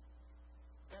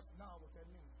 That's not what that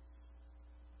means.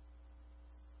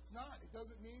 It's not. It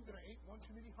doesn't mean that I ate one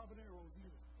too many habaneros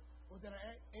either. Or that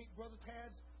I ate Brother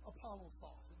Tad's Apollo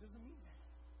sauce. It doesn't mean that.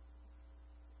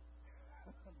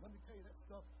 Let me tell you, that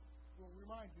stuff will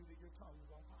remind you that your tongue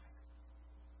is on fire.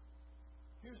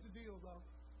 Here's the deal, though.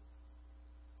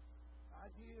 The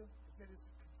idea is that it's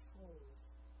controlled.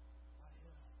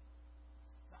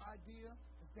 The idea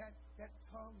is that that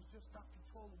tongue is just not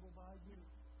controllable by you.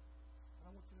 And I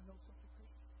want you to know something,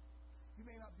 Christian. You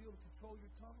may not be able to control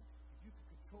your tongue, but you can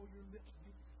control your lips and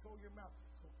you can control your mouth.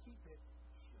 So keep it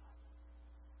shut.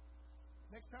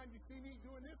 Next time you see me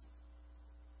doing this,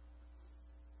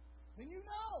 then you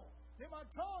know that my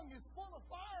tongue is full of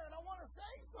fire and I want to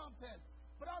say something.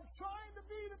 But I'm trying to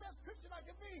be the best Christian I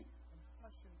can be. I'm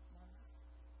hushing my mouth.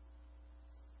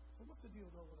 So what's the deal,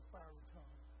 though, with a fiery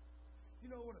tongue? You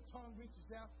know, when a tongue reaches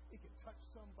out, it can touch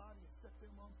somebody and set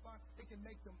them on fire. It can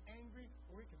make them angry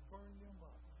or it can burn them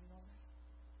up. Did you know that?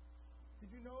 Did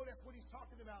you know that's what he's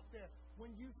talking about there? When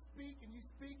you speak and you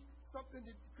speak something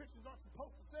that Christians aren't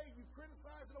supposed to say, you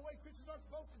criticize in a way Christians aren't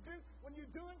supposed to do, when you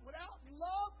do it without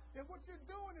love, then what you're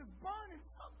doing is burning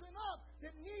something up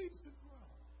that needs to grow.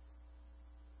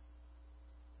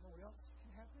 You know what else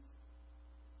can happen?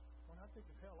 When I think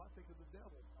of hell, I think of the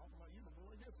devil. I don't know about you, but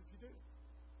I guess if you do.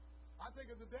 I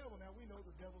think of the devil. Now, we know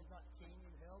the devil's not king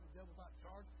in hell. The devil's not in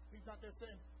charge. He's not there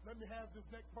saying, let me have this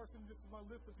next person. This is my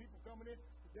list of people coming in.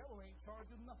 The devil ain't in charge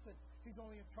of nothing. He's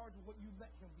only in charge of what you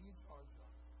let him be in charge of.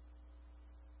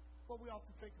 But we often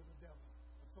think of the devil.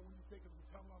 And so when you think of your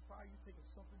tongue on fire, you think of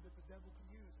something that the devil can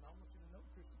use. And I want you to know,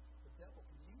 Christian, the devil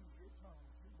can use your tongue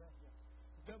if you let him.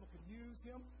 The devil can use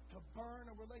him to burn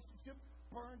a relationship,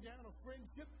 burn down a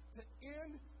friendship, to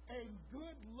end a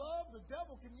good love. The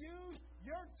devil can use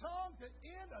your tongue to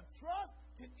end a trust,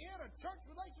 can end a church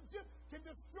relationship, can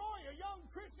destroy a young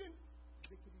Christian.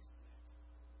 It can be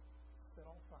set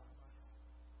on fire by God.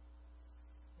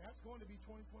 Now, it's going to be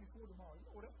 2024 tomorrow. You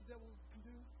know what else the devil can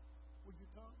do with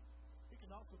your tongue? He can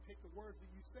also take the words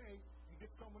that you say and get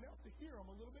someone else to hear them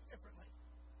a little bit differently.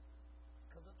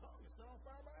 Because the tongue is set on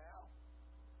fire by hell.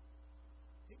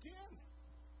 It can.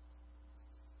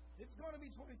 It's going to be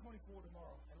 2024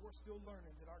 tomorrow, and we're still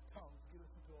learning that our tongues get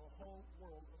us into a whole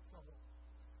world of trouble.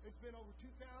 It's been over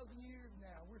 2,000 years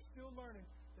now. We're still learning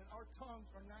that our tongues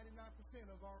are 99%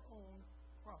 of our own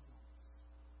problems.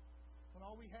 When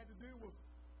all we had to do was,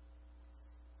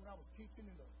 when I was teaching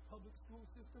in the public school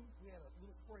system, we had a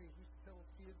little phrase we used to tell us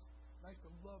kids, and I used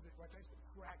to love it, right? I used to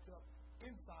crack up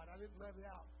inside. I didn't let it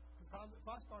out. Because if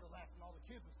I started laughing, all the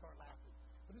kids would start laughing.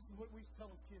 But this is what we used to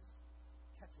tell us kids,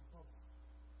 catch a bubble.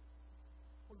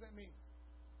 What does that mean?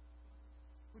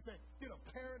 We say, get a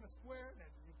pear and a square, and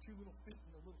your two little feet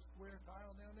in a little square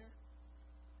tile down there.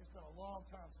 It's been a long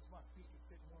time since my feet could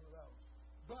fit in one of those.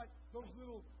 But those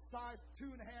little size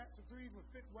 2.5 or 3s would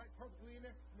fit right perfectly in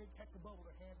there, and they'd catch a bubble,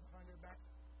 their hands behind their back.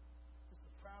 Just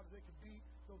as proud as they could be,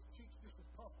 those cheeks just as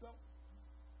puffed up.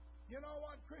 You know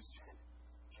what, Christian?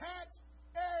 Catch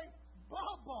a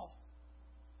bubble.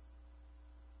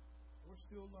 We're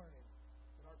still learning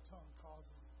that our tongue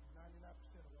causes 99%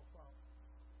 of our problems.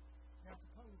 Now, if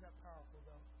the tongue is that powerful,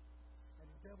 though, and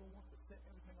the devil wants to set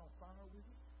everything on fire with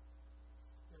it,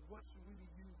 then what should we be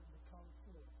using the tongue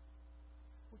for?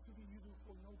 What should we be using it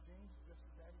for? No, James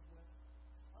addresses that as well.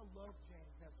 I love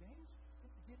James. Now, James,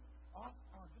 just to get off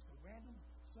on just a random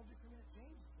subject for a minute,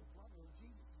 James is the brother of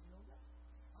Jesus. You know that?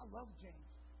 I love James.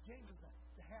 James is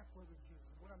the half-brother of Jesus.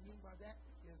 What I mean by that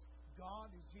is God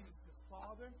is Jesus'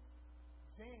 father.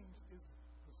 James is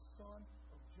the son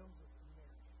of Joseph and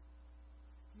Mary.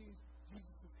 He is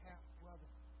Jesus' half-brother.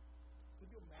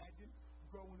 Could you imagine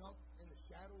growing up in the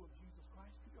shadow of Jesus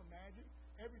Christ? Could you imagine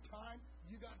every time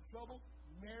you got in trouble,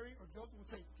 Mary or Joseph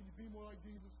would say, can you be more like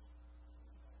Jesus?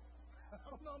 I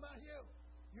don't know about you.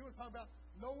 You were talking about,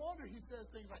 no wonder he says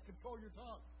things like control your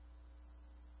tongue.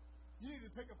 You need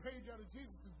to take a page out of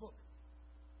Jesus' book.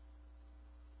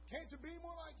 Can't you be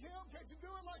more like him? Can't you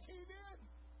do it like he did?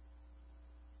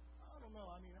 I don't know.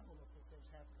 I don't know if those things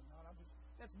happen or not.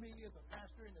 That's me as a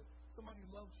pastor and as somebody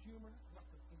who loves humor. I like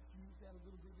to infuse that a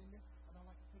little bit in there. I don't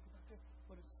like to think about that.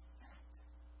 But it's a fact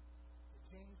that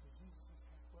James was Jesus'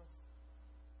 half-brother.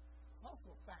 It's also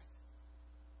a fact,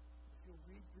 if you'll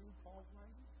read through Paul's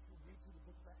writings, if you'll read through the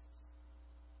book of Acts,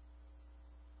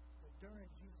 that during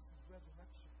Jesus'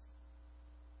 resurrection,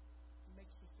 he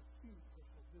makes just a few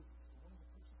personal visits. And one of the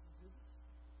personal visits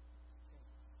is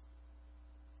James.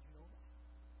 Did you know that?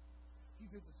 He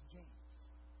visits James.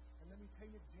 And let me tell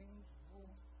you, James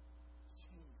won't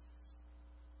change.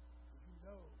 So you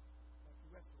know, like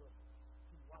the rest of us,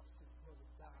 he watched his brother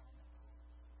die on that cross.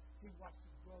 He watched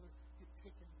his brother get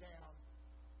taken down.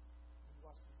 He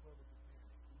watched his brother get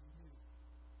married. And he knew.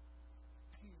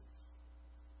 Tears.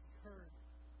 He heard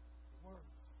the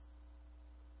words.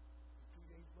 And 3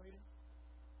 days later,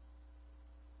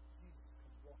 Jesus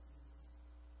comes walking in the room.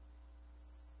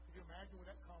 Can you imagine what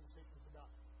that conversation was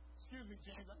about? Excuse me,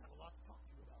 James, I have a lot to talk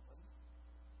to you about, buddy.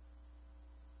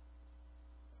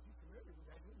 If you're familiar with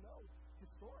that, you know.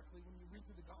 His historically, when you read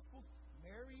through the Gospels,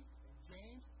 Mary and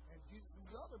James and Jesus'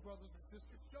 other brothers and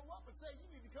sisters show up and say, you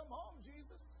need to come home,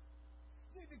 Jesus.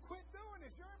 You need to quit doing this.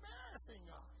 You're embarrassing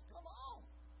us. Come on.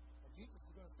 And Jesus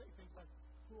is going to say things like,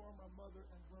 who are my mother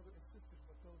and brother and sisters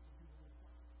but those who do the will of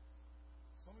God?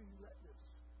 Some of you read this.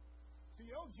 So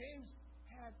you know James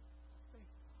had a faith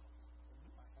problem. And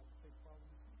you might have a faith problem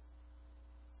too.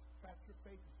 In fact, your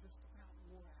faith is just about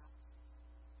wore out.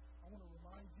 I want to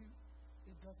remind you,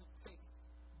 it doesn't take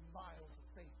miles of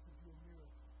faith to do a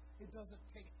miracle. It doesn't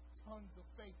take tons of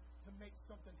faith to make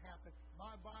something happen.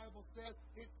 My Bible says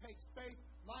it takes faith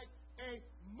like a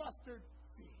mustard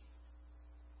seed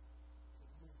to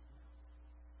move mountains.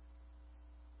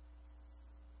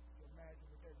 You imagine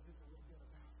what that visit would have been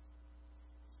about.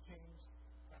 James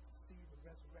got to see the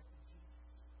resurrected Jesus.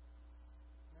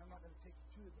 Now, I'm not going to take you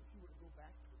to it, but if you were to go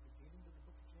back to the beginning of the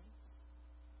book of James,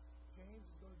 James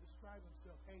is going to describe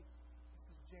himself. Hey,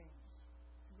 this is James.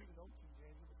 If you read an old King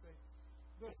James, it will say,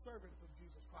 the servant of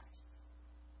Jesus Christ.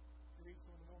 You read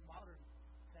some of the more modern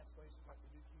translations like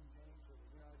the New King James or the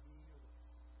NIV or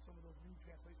some of those new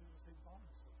translations will say bond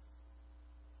servant.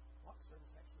 Bond servant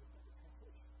is actually a better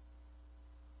translation.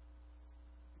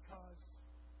 Because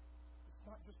it's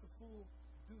not just a full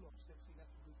doulos. See,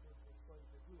 that's the Greek word for slave,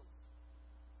 the doulos.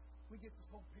 We get this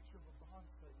whole picture of a bond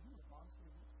slave. You know what a bond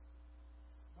slave is?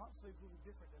 A bond slave is a little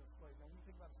different than a slave. Now, when you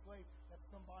think about a slave, that's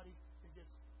somebody that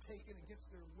gets taken against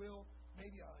their will.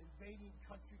 Maybe an invading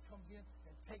country comes in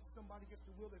and takes somebody against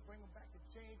their will. They bring them back in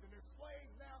chains, and they're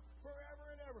slaves now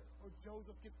forever and ever. Or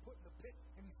Joseph gets put in the pit,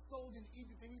 and he's sold into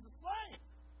Egypt, and he's a slave.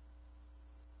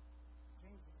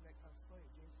 James isn't that kind of slave.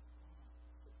 James is a bond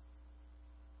servant.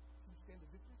 Do you understand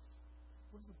the difference?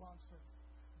 What is a bond servant?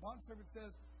 Bond servant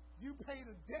says, you paid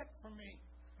a debt for me,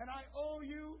 and I owe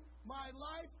you my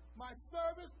life, my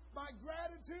service, my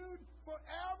gratitude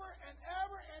forever and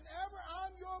ever and ever.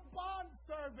 I'm your bond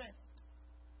servant.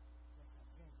 That's how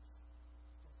James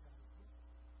starts out his book.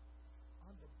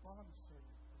 I'm the bond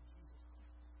servant of Jesus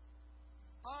Christ.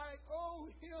 I owe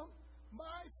him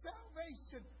my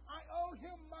salvation. I owe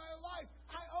him my life.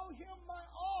 I owe him my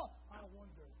all. I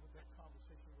wonder what that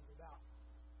conversation was about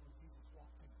when Jesus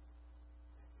walked in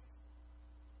that day.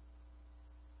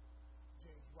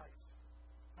 James writes,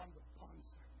 I'm the bond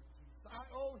servant of Jesus. I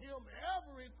owe him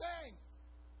everything.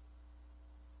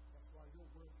 That's why your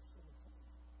words are so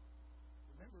important.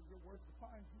 Remember, your words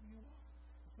define who you are.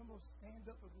 And some of us stand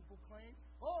up and we proclaim,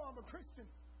 oh, I'm a Christian.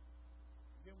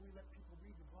 And then we let people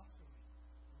read the glossary.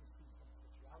 And we see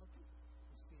homosexuality.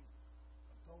 We see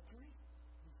adultery.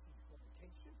 We see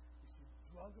fornication. We see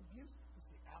drug abuse. We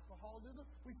see alcoholism.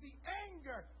 We see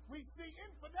anger. We see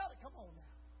infidelity. Come on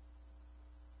now.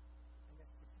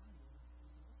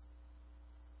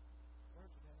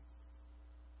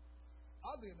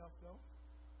 Oddly enough, though,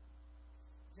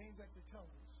 James actually tells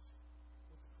us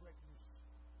what the correct use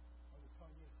of the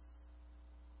tongue is.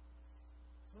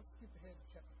 So let's skip ahead to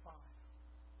chapter 5.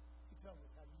 He tells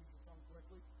us how to use the tongue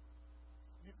correctly.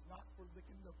 It's not for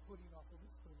licking the pudding off of the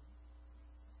spoon.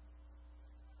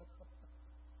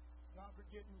 It's not for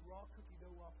getting raw cookie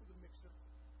dough off of the mixer.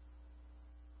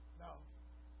 No.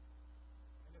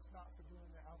 And it's not for doing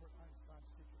the Albert Einstein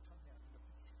stick your tongue out in the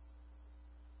picture.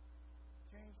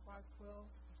 James 5:12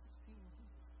 to 16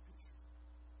 gives us a picture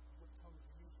of what tongues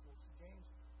are used for. So James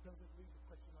doesn't leave the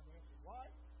question unanswered. Why?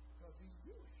 Because he's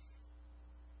Jewish.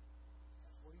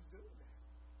 That's what he's doing there.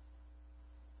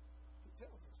 He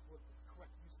tells us what the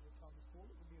correct use of the tongue is for.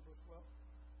 It will be in verse 12.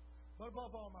 But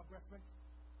above all, my brethren,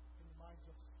 he reminds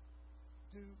us,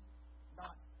 do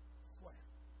not swear.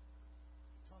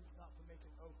 The tongue is not for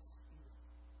making oaths either,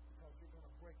 because you're going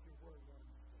to break your word one of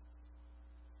these days.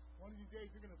 One of these days,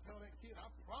 you're going to tell that kid, I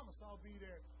promise I'll be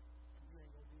there. And you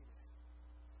ain't going to be there.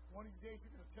 One of these days,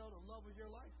 you're going to tell the love of your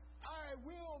life, I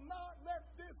will not let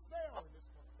this fail. And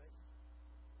it's going to fail.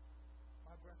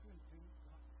 My brethren, do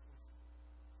not swear.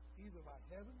 Either by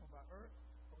heaven or by earth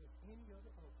or with any other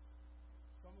oath.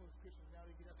 Some of those Christians now,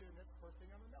 they get up there and that's the first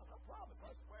thing on their mouth. I promise,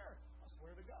 I swear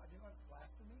to God. You know that's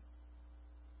blasphemy?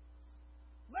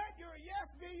 Let your yes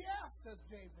be yes, says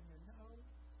James. And you're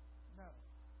no.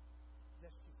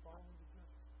 Lest you fall into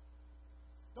judgment.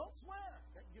 Don't swear.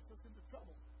 That gets us into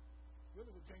trouble.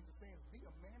 Really what James is saying is be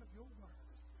a man of your word.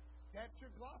 That's your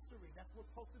glossary. That's what's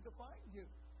supposed to define you.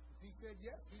 If he said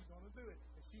yes, he's going to do it.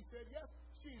 If she said yes,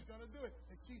 she's going to do it.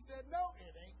 If she said no,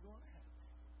 it ain't going to happen.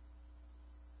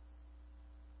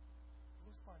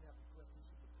 Let's find out the correct use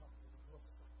of the tongue for the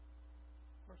glorify.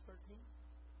 Verse 13.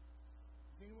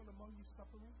 Is anyone among you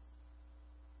suffering?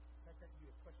 In fact, that could be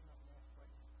a question I can ask right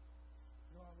now.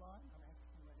 You're online? I'm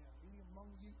asking you right now. Any among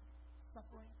you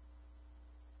suffering?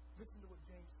 Listen to what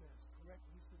James says. Correct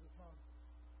use of the tongue.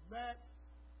 Let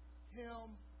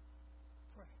him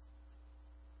pray.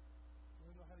 You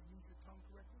want to know how to use your tongue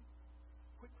correctly?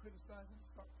 Quit criticizing,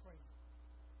 start praying.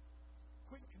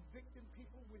 Quit convicting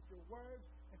people with your words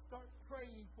and start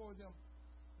praying for them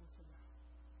with your mouth.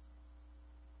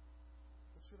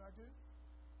 What should I do?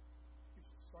 You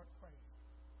should start praying.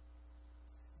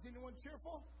 Is anyone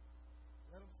cheerful?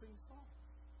 Let them sing songs.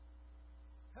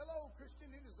 Hello,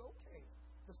 Christian. It is okay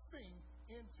to sing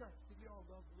in church. Did y'all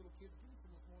love the little kids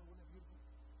dancing this morning? Wasn't it beautiful?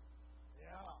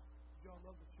 Yeah. Did y'all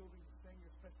love the children to sing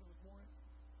your special this morning?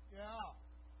 Yeah.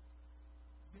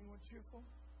 Is anyone cheerful?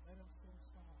 Let them sing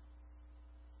songs.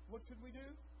 What should we do?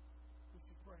 We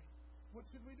should pray. What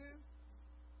should we do?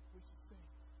 We should sing.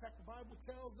 In fact, the Bible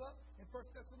tells us in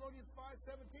 1 Thessalonians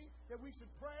 5:17 that we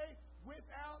should pray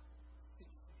without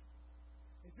ceasing.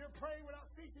 If you're praying without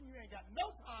ceasing, you ain't got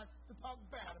no time to talk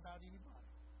bad about anybody.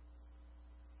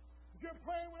 If you're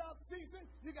praying without ceasing,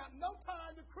 you got no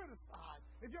time to criticize.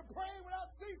 If you're praying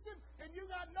without ceasing, and you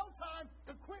got no time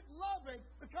to quit loving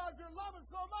because you're loving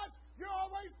so much, you're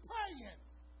always praying.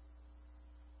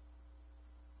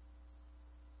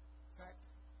 In fact,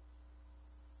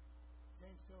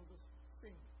 James tells us,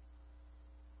 sing.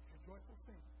 If you're joyful,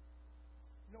 sing.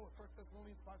 You know what 1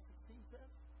 Thessalonians 5:16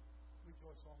 says?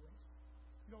 Rejoice always.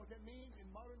 You know what that means in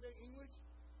modern day English?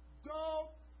 Don't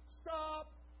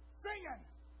stop singing.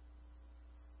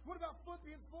 What about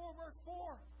Philippians 4, verse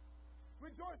 4?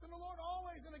 Rejoice in the Lord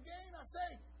always. And again, I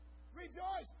say,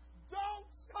 rejoice. Don't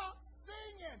stop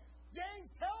singing. James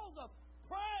tells us,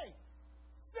 pray,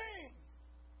 sing.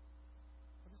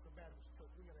 But this is a Baptist church.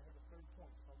 We got to have a third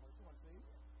point somewhere. Someone say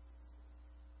amen.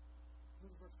 Look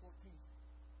at verse 14.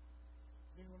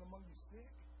 Is anyone among you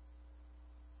sick?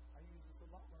 I use this a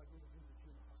lot when I go to visit you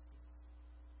in the hospital.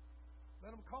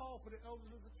 Let them call for the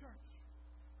elders of the church.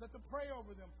 Let them pray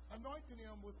over them, anointing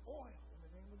them with oil in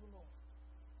the name of the Lord.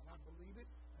 And I believe it,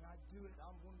 and I do it.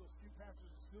 I'm one of those few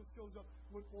pastors that still shows up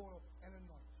with oil and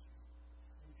anoints you.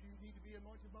 And if you need to be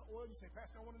anointed by oil, you say,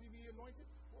 Pastor, I want to be anointed.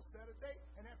 We'll set a date,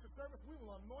 and after service, we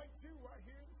will anoint you right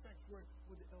here in the sanctuary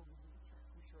with the elders of the church.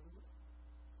 We surely will.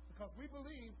 Because we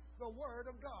believe the Word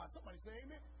of God. Somebody say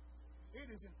amen.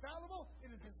 It is infallible, it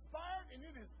is inspired, and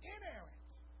it is inerrant.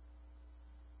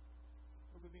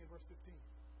 Look with me in verse 15.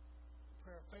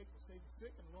 Prayer of faith will save the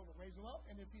sick, and the Lord will raise him up.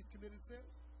 And if he's committed sins,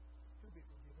 he'll be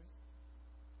forgiven.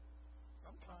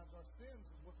 Sometimes our sins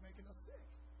is what's making us sick.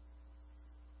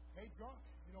 Hey, drunk,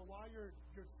 you know why you're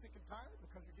sick and tired?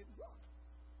 Because you're getting drunk.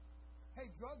 Hey,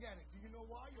 drug addict, do you know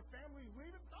why your family's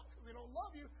leaving? It's not because they don't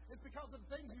love you. It's because of the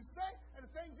things you say and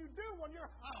the things you do when you're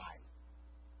high.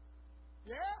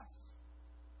 Yes.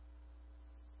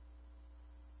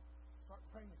 Start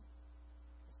praying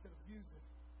instead of using.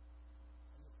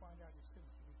 Find out your sins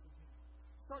can be forgiven.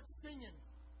 Start singing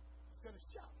instead of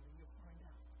shouting, and you'll find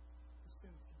out your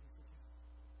sins can be forgiven.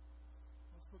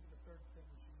 Let's look at the third thing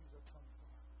we should use our tongue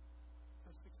for.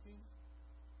 Verse 16,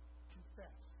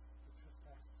 confess your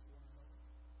trespasses to one another.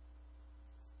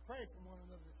 Pray for one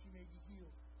another that you may be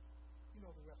healed. You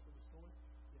know the rest of the story.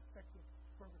 The effective,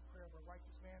 fervent prayer of a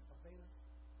righteous man availeth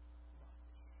much.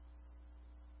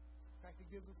 In fact, it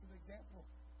gives us an example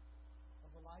of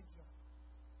Elijah.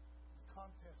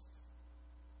 Contest.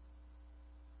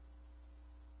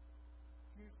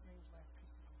 Here's James' last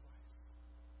piece of advice.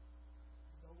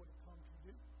 You know what a tongue can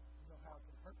do? You know how it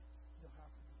can hurt? You know how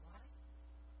it can divide?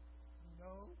 You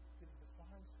know that it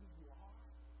defines who you are?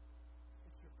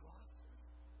 It's your glossary.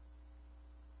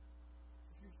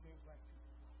 Here's James' last piece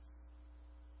of advice.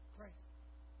 Pray.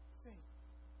 Sing.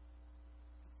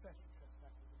 Confess your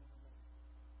trespasses to one another.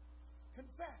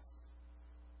 Confess.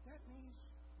 That means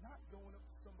not going up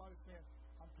to somebody saying,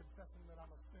 I'm confessing that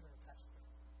I'm a sinner, Pastor.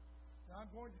 Now,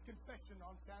 I'm going to confession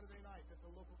on Saturday night at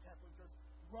the local Catholic church.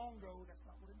 Wrong, though. That's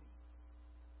not what it means.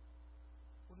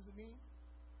 What does it mean?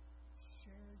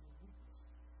 Share your weaknesses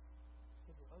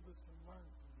so that others can learn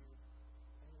from you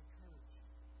and encourage you.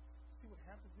 See, what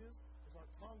happens is our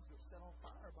tongues are set on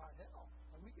fire by hell.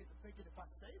 And we get to thinking if I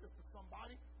say this to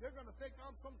somebody, they're going to think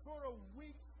I'm some sort of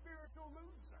weak spiritual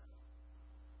loser.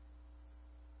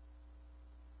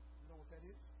 Know what that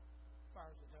is?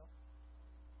 Fires of hell.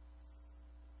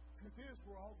 Truth is,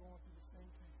 we're all going through the same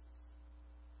thing.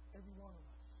 Every one of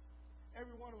us.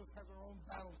 Every one of us has our own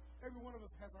battles. Every one of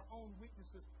us has our own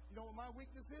weaknesses. You know what my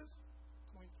weakness is?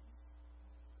 Twinkie.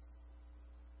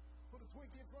 Put a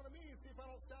Twinkie in front of me and see if I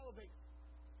don't salivate.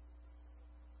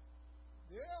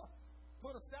 Yeah.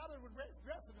 Put a salad with red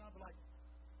dressing and I'll be like,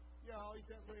 yeah, I'll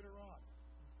eat that later on.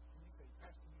 And you say,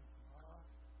 Pastor, you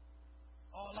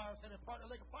all ours had a part of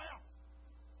the lake of fire.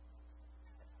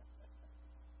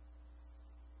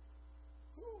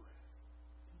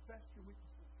 your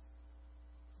weaknesses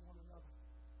to one another.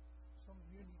 Some of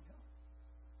you need help.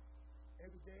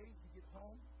 Every day you get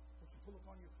home, when you pull up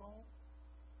on your phone,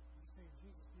 you say,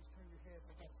 Jesus, please turn your head.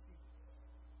 I got to see you.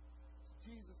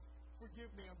 Jesus, forgive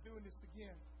me. I'm doing this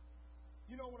again.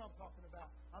 You know what I'm talking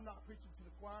about. I'm not preaching to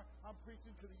the choir. I'm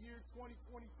preaching to the year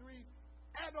 2023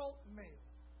 adult male.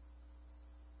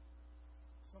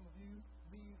 Some of you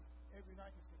leave every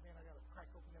night and say, man, I got to crack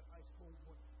open that ice cold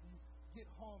one. And you get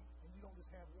home and you don't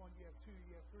just have one, you have two,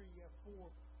 you have three, you have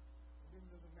four. And then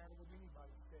it doesn't matter what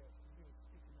anybody says. You ain't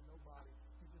speaking to nobody.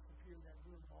 You disappear in that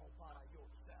room all by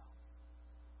yourself.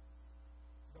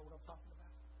 You know what I'm talking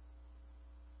about?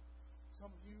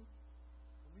 Some of you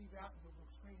leave out and you'll go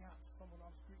straight out to someone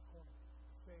on the street corner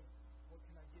and say, what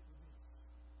can I get with you?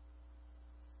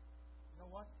 You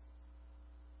know what?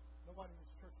 Nobody in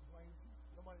this church blames you.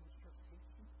 Nobody in this church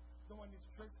hates you. Nobody in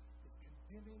this church is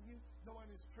condemning you. Nobody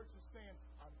in this church is saying,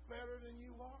 I'm better than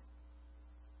you are.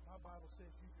 My Bible says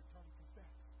use your tongue to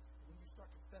confess. And when you start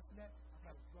confessing that, I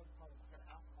got a drug problem, I got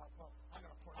an alcohol problem, I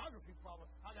got a pornography problem,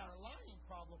 I got a lying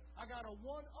problem, I got a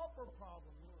one-upper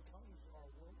problem. You know, tongues are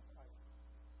worldwide.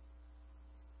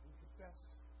 You confess,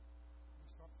 you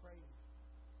start praying,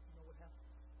 you know what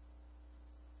happens.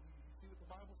 You see what the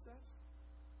Bible says?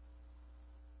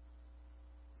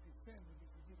 If you sin, you'll be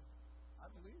forgiven.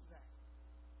 I believe that.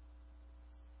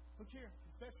 Look here,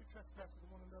 confess your trespasses to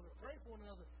one another, pray for one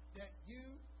another, that you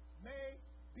may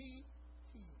be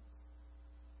healed.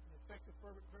 The effective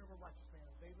fervent prayer of a righteous man,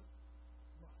 David,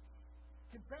 much.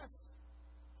 Confess,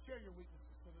 share your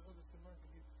weaknesses so that others can learn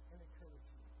from you and encourage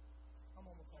you. I'm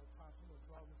almost out of time, so I'm going to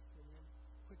draw this to an end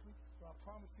quickly. But I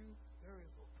promise you, there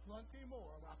is plenty more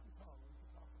about the tongue we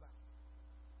can talk about.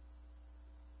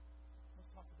 Let's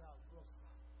talk about gross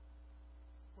stuff.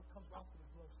 What comes off of the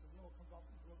gross stuff? You know what comes off of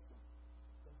the gross stuff?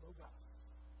 The logos.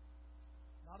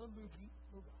 Not a loogie,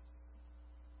 logos.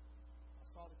 I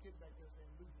saw the kid back there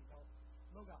saying loogie. No,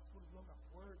 logos. What is logos?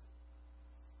 Word.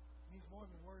 It means more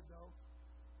than word, though.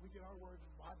 We get our word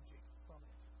logic from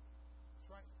it. That's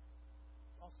right.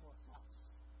 Also our thoughts.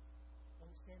 When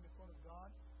we stand in front of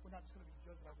God, we're not just going to be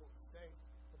judged by what we say,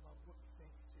 but by what we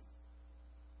think too.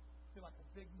 Feel like a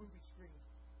big movie screen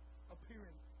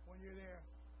appearing when you're there,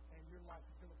 and your life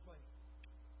is going to play.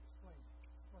 Explain it.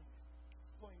 Explain it.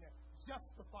 Explain that.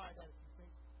 Justify that if you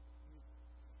think you.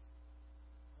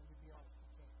 Let me be honest, you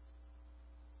can't.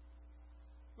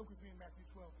 Look with me in Matthew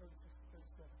 12, 36 to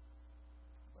 37.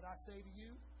 But I say to you,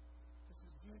 this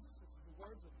is Jesus, this is the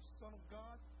words of the Son of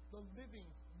God, the living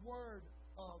Word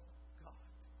of God.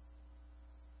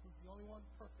 He's the only one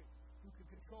perfect who can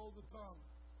control the tongue.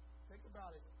 Think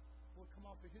about it. What come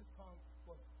off of his tongue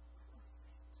was perfect.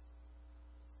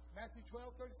 Matthew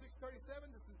 12, 36,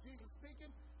 37, this is Jesus speaking.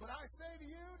 But I say to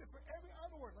you that for every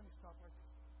other word, let me stop right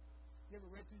there. You ever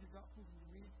read through your Gospels and you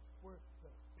read where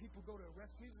the people go to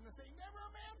arrest Jesus and they say, never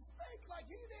a man spake like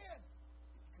he did.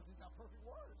 Because he's got perfect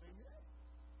words, amen?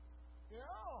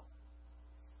 Yeah.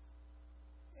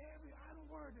 Every idle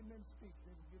word and then speak.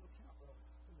 They will give account of it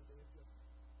in the day of judgment.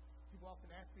 People often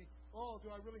ask me, oh,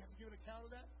 do I really have to give an account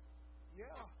of that?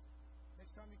 Yeah.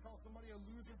 Next time you call somebody a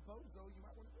loser bozo, you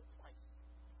might want to do it twice.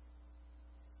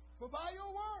 For by your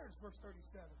words, verse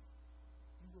 37,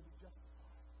 you will be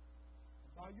justified.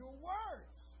 And by your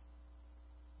words,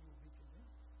 you will be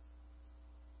condemned.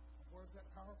 Are words that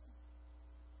powerful?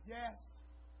 Yes,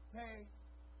 they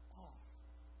are.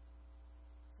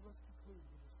 So let's conclude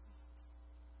with this thought.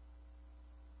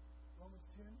 Romans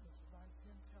 10, verses 9 and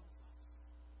 10 tells us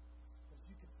that if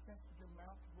you confess with your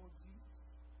mouth the Lord Jesus,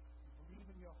 you believe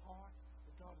in your heart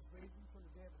that God is raised him from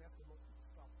the dead, but after most people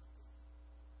stop right there.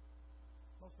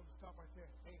 Most of them stop right there.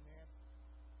 Hey, man,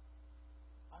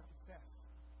 I confess.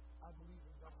 I believe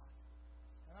in God.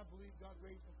 And I believe God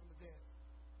raised him from the dead.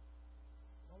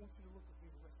 And I want you to look at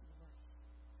me the rest of the verse.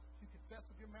 If you confess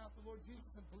with your mouth the Lord Jesus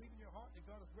and believe in your heart that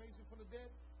God has raised him from the dead,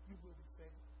 you will be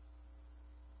saved.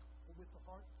 For with the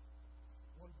heart,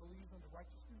 one believes unto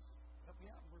righteousness. Help me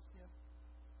out in verse 10.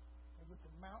 And with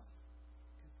the mouth,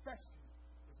 confession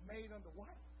is made unto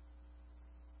what?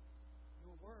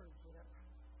 Your words are that power.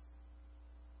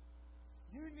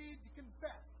 You need to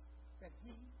confess that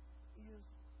he is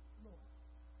Lord.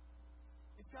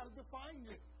 It's got to define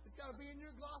you. It's got to be in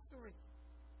your glossary.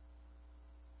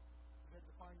 Does that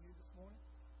define you this morning?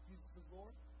 Jesus is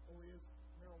Lord? Or is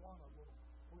marijuana Lord?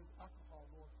 Or is alcohol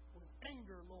Lord? Or is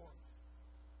anger Lord?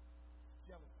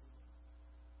 Jealousy Lord?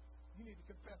 You need to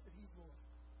confess that he's Lord.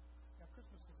 Now,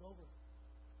 Christmas is over,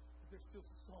 but there's still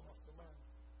so much to learn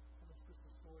from those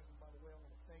Christmas stories. And by the way, I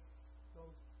want to thank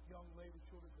those young lady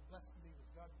children, the blessed believers.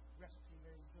 God rest you,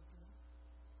 Mary and gentlemen.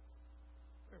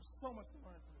 There's so much to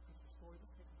learn from the Christmas story.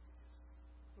 Let's take a look at this.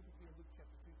 Look at here, Luke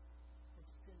chapter 2,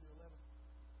 verses 10 to 11.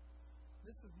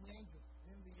 This is the angel.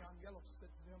 Then the angelo said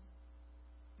to them,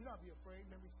 do not be afraid.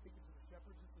 Remember, he's speaking to the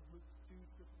shepherds. This is Luke 2,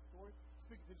 54.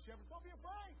 Speaking to the shepherds, don't be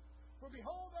afraid. For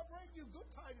behold, I bring you good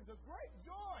tidings of great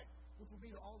joy, which will be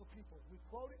to all the people. We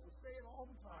quote it, we say it all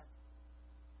the time.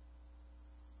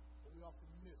 But we often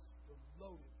miss the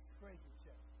loaded treasure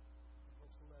chest in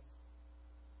verse 11.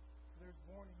 For there is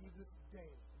born to you this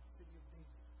day in the city of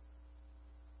David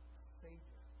a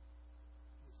Savior,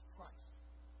 who is Christ.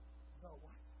 The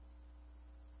what?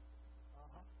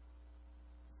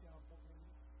 See how important it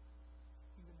is?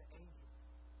 Even the angel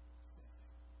said that.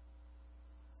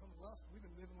 Some of us, we've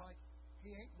been living like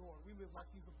he ain't Lord. We live like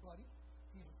he's a buddy,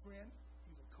 he's a friend,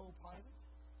 he's a co-pilot.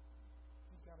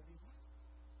 He's got to be right.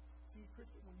 See,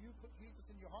 Christian, when you put Jesus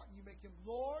in your heart and you make him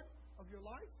Lord of your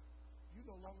life, you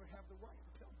no longer have the right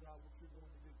to tell God what you're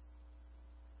going to do.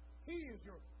 He is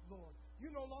your Lord. You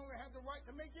no longer have the right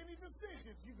to make any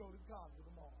decisions. You go to God with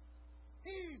them all.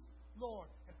 He's Lord.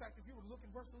 In fact, if you were to look in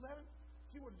verse 11,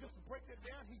 if you were to just break that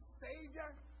down, He's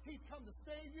Savior. He's come to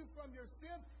save you from your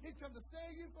sins. He's come to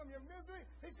save you from your misery.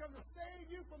 He's come to save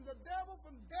you from the devil,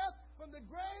 from death, from the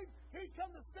grave. He's come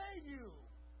to save you.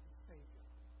 He's Savior.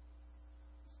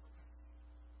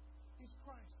 He's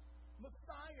Christ.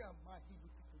 Messiah, my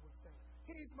Hebrew people would say.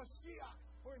 He's Mashiach,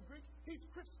 or in Greek, He's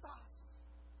Christos.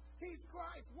 He's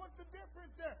Christ. What's the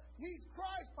difference there? He's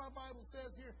Christ, my Bible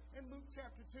says here in Luke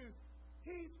chapter 2.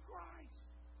 He's Christ.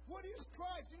 What is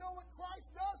Christ? You know what Christ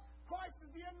does? Christ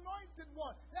is the anointed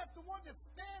one. That's the one that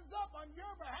stands up on your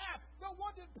behalf. The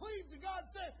one that pleads to God,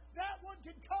 saying, that one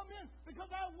can come in because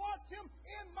I washed him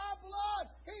in my blood.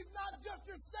 He's not just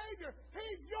your Savior.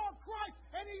 He's your Christ.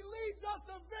 And He leads us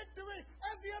to victory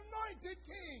as the anointed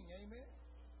King. Amen.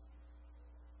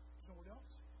 You know what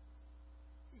else?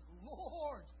 He's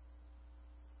Lord.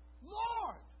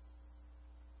 Lord.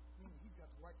 Meaning He's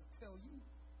got the right to tell you,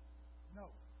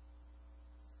 no.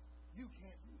 You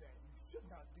can't do that. You should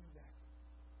not do that.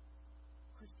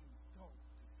 Christians don't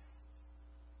do that.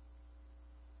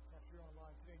 Perhaps you're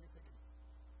online today and you're thinking,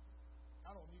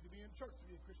 I don't need to be in church to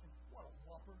be a Christian. What a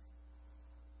whopper.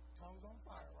 Tongues on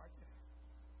fire right there.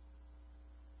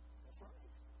 That's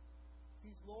right.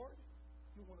 He's Lord.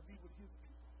 You want to be with His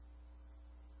people.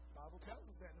 The Bible tells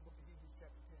us that in the book of Hebrews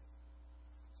chapter 10.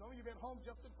 Some of you have been home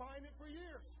justifying it for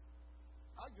years.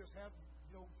 I just have,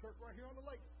 church right here on the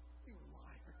lake. You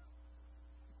liar.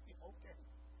 Okay.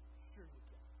 Sure you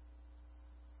can.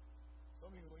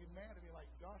 Some of you will get mad at me like,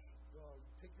 Josh,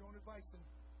 take your own advice and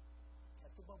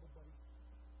catch the bubble, buddy.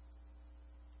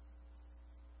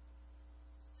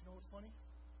 You know what's funny?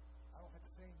 I don't have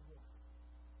to say anymore.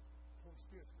 The Holy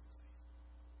Spirit's going to say it.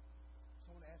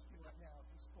 So I want to ask you right now, if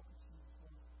He's spoken to you this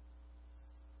morning,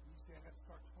 and you say, I got to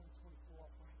start 2024 off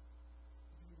right.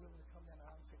 Would you be willing to come down the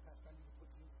aisle and say, Pastor, I need to put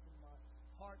Jesus in my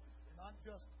heart, not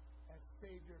just as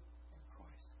Savior and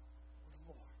Christ, but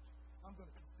Lord. I'm going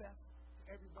to confess to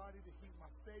everybody that He's my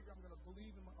Savior. I'm going to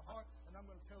believe in my heart, and I'm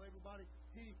going to tell everybody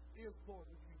He is Lord.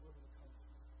 Would you be willing to come to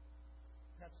me?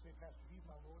 Perhaps say, Pastor, He's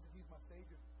my Lord, and He's my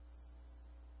Savior.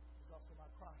 He's also my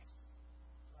Christ.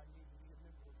 I need to be a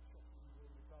member of the church. Would you be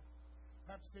willing to come?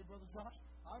 Perhaps say, Brother Josh,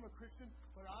 I'm a Christian,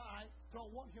 but I don't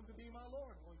want Him to be my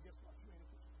Lord. Well, guess what? You ain't a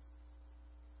Christian.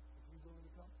 Would you be willing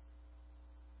to come?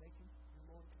 Make Him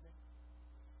your Lord today.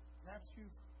 Perhaps you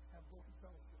have broken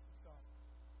fellowship with God.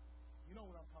 You know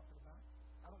what I'm talking about.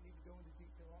 I don't need to go into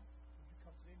detail on. Would you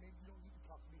come today? Maybe you don't need to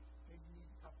talk to me. Maybe you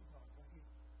need to talk to God. Right here.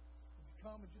 Would you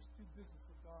come and just do business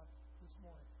with God this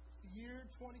morning? It's the year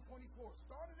 2024.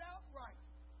 Started out right.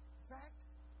 In fact,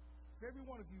 if every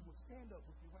one of you will stand up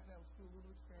with me right now, let's do a little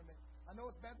experiment. I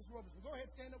know it's Baptist Robertson. Go ahead,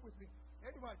 stand up with me.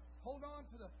 Everybody, hold on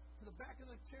to the back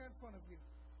of the chair in front of you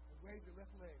and wave your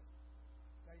left leg.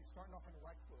 Now you're starting off on the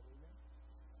right foot. Amen.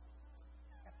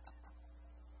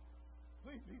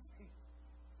 Please be seated.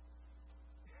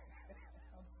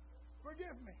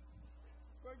 Forgive me.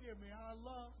 Forgive me. I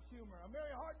love humor. A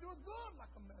merry heart doeth good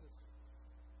like a medicine.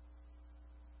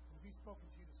 And if He's spoken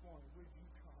to you this morning, would you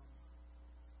come?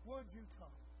 Would you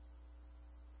come?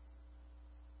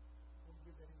 I'm going to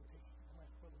give that invitation. I'm going to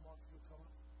ask Brother Mark to come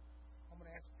up. I'm going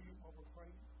to ask you while we're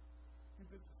praying. Do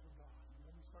business with God. And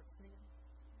when we start singing,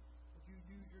 would you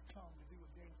use your tongue to do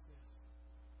what James says?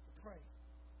 To pray,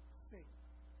 sing,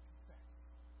 confess.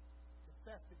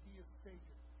 Confess that He is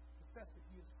Savior. Confess that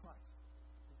He is Christ.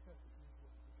 Confess that He is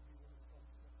Lord. Would you be willing to come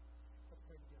together? Let's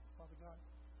pray together. Father God,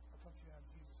 I come to you now in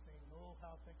Jesus' name. And oh,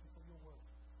 how thank you for your word.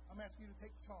 I'm asking you to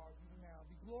take charge even now.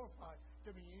 Be glorified.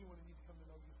 There be anyone who needs to come to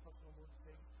know you as personal Lord and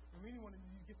Savior. Or anyone who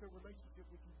needs to get their relationship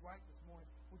with you right this morning,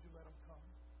 would you let them come?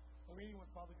 or anyone,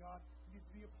 Father God, who needs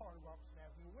to be a part of Robertson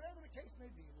Avenue, whatever the case may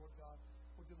be, Lord God,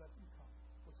 would you let them come?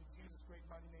 For in Jesus' great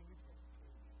mighty name we pray.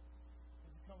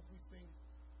 Would you come as we sing,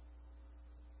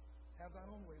 Have Thine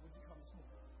Own Way? Would you come this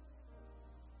morning?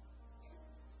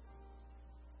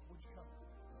 Would you come?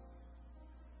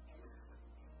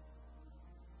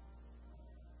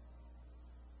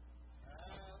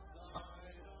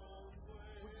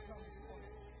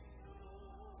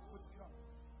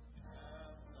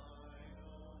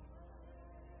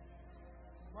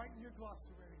 Right in your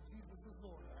glossary, Jesus is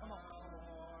Lord. Come on. Come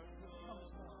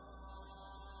this morning.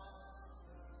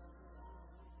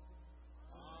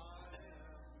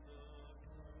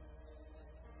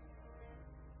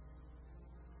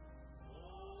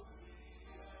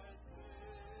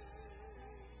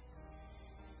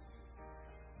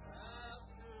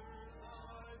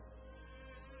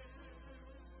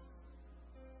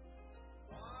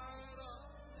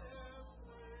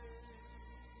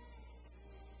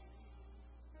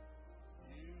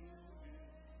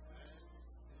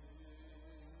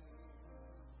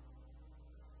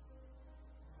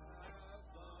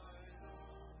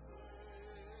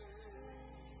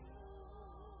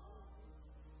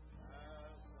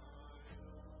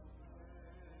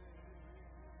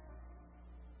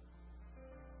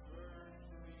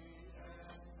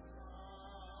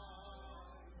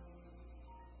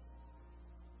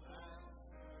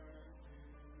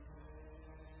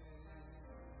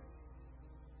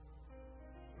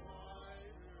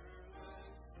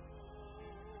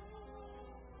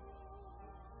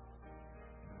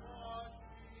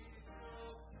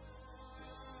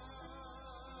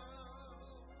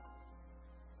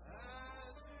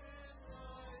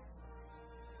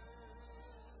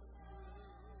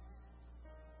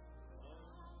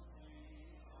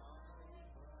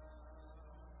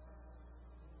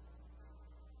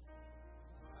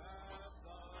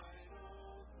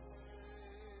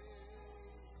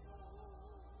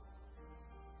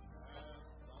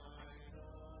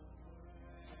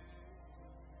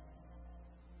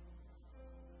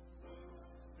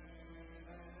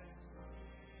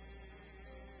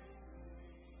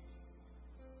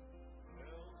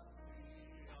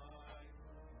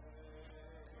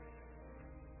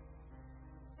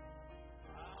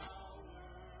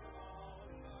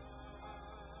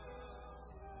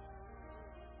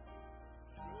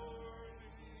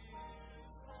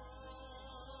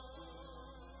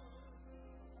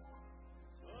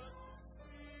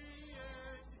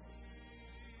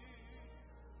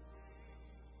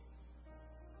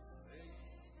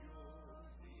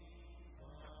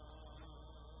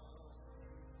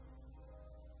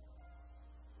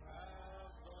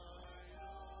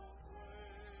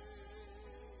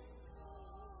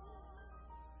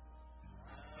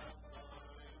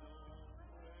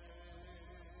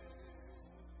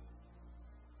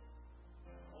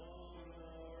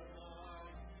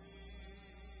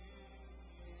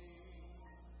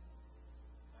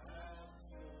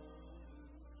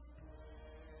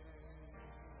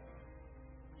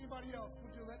 Anybody else,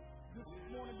 would you let this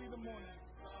morning be the morning?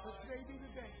 Let today be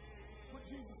the day. Put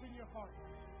Jesus in your heart.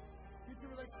 Keep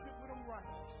your relationship with Him right.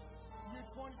 Year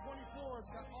 2024 has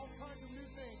got all kinds of new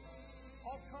things,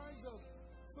 all kinds of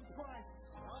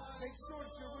surprises. Make sure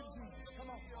that you're with Jesus.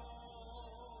 Come on.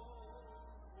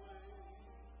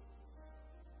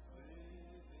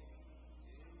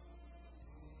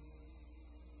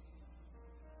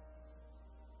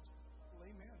 Well,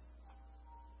 amen.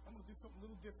 I'm going to do something a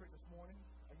little different this morning.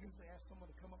 I usually ask someone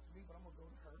to come up to me, but I'm going to go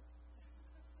to her.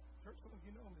 Church, some of you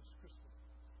know Miss Crystal.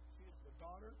 She is the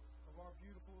daughter of our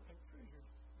beautiful and treasured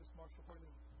Miss Marshall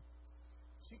Harleen.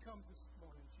 She comes this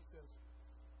morning. She says,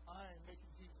 I am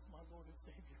making Jesus my Lord and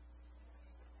Savior.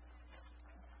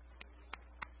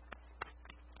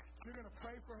 You're going to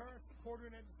pray for her, support her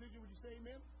in that decision. Would you say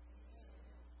amen?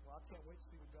 Well, I can't wait to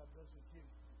see what God does with you.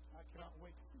 I cannot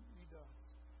wait to see what He does.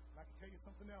 And I can tell you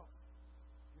something else.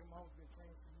 Your mom's been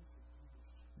praying for you for years.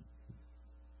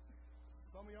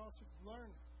 Some of y'all should learn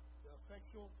the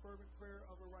effectual, fervent prayer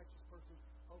of a righteous person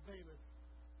availeth.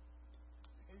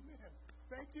 Amen.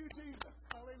 Thank you, Jesus.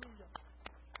 Hallelujah.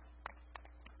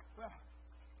 Well,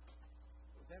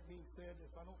 with that being said,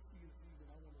 if I don't see you this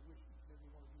evening, I want to wish each and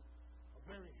every one of you a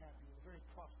very happy, a very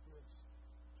prosperous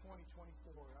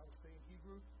 2024. I would say in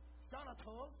Hebrew, Shana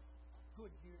Tov,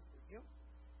 good year for him.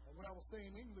 And what I will say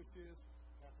in English is,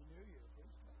 Happy New Year.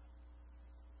 Praise God.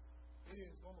 It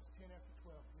is almost 10 after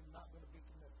 12. You're not going to beat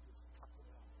the Methodists.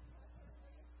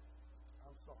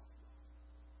 I'm sorry.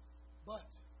 But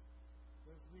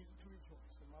there's reason to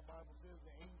rejoice. And my Bible says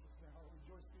the angels now are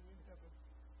rejoicing in heaven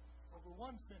over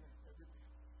one sinner every day.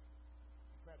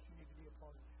 Perhaps you need to be a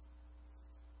part of that.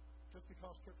 Just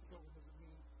because church is over doesn't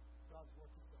mean God's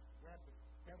work is done. Grab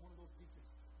one of those deacons.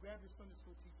 Grab your Sunday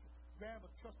school teacher. Grab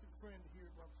a trusted friend here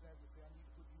at Robertson and say, I need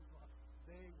to put you on.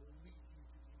 They will lead you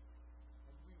to Jesus.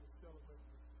 And we will celebrate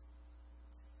with you.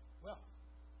 Well,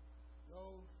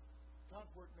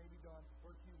 God's work may be done.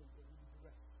 We're human, but we need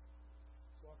the rest.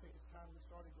 So I think it's time we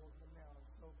started going here now. And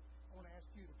so I want to ask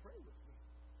you to pray with me.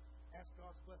 Ask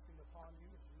God's blessing upon you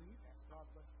as you leave. Ask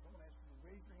God's blessing. So I want to ask you to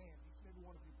raise your hand, each and every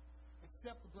one of you.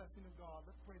 Accept the blessing of God.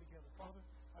 Let's pray together. Father,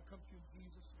 I come to you in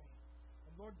Jesus' name.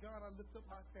 And Lord God, I lift up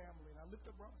my family, and I lift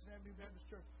up Robertson Avenue Baptist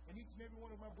Church, and each and every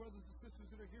one of my brothers and sisters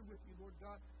that are here with me, Lord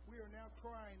God. We are now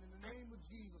crying in the name of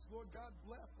Jesus. Lord God,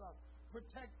 bless us.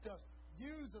 Protect us.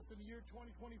 Use us in the year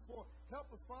 2024. Help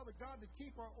us, Father God, to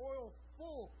keep our oil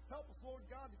full. Help us, Lord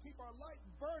God, to keep our light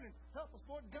burning. Help us,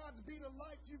 Lord God, to be the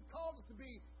light you've called us to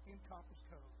be in Copper's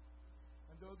Cove.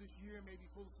 And though this year may be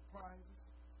full of surprises,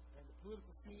 and the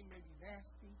political scene may be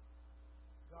nasty,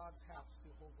 God's house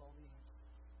still holds all the answers.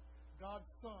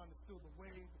 God's Son is still the way,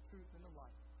 the truth, and the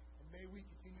life. And may we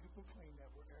continue to proclaim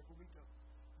that wherever we go.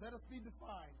 Let us be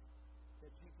defined that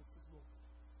Jesus is Lord.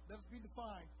 Let us be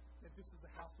defined that this is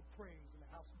a house of praise and a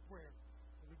house of prayer.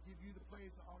 And we give you the praise,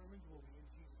 the honor, and glory in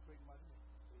Jesus' great and mighty name.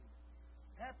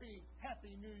 Amen.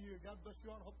 Happy New Year. God bless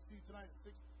you all. I hope to see you tonight at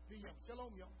 6 p.m.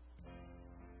 Shalom, y'all.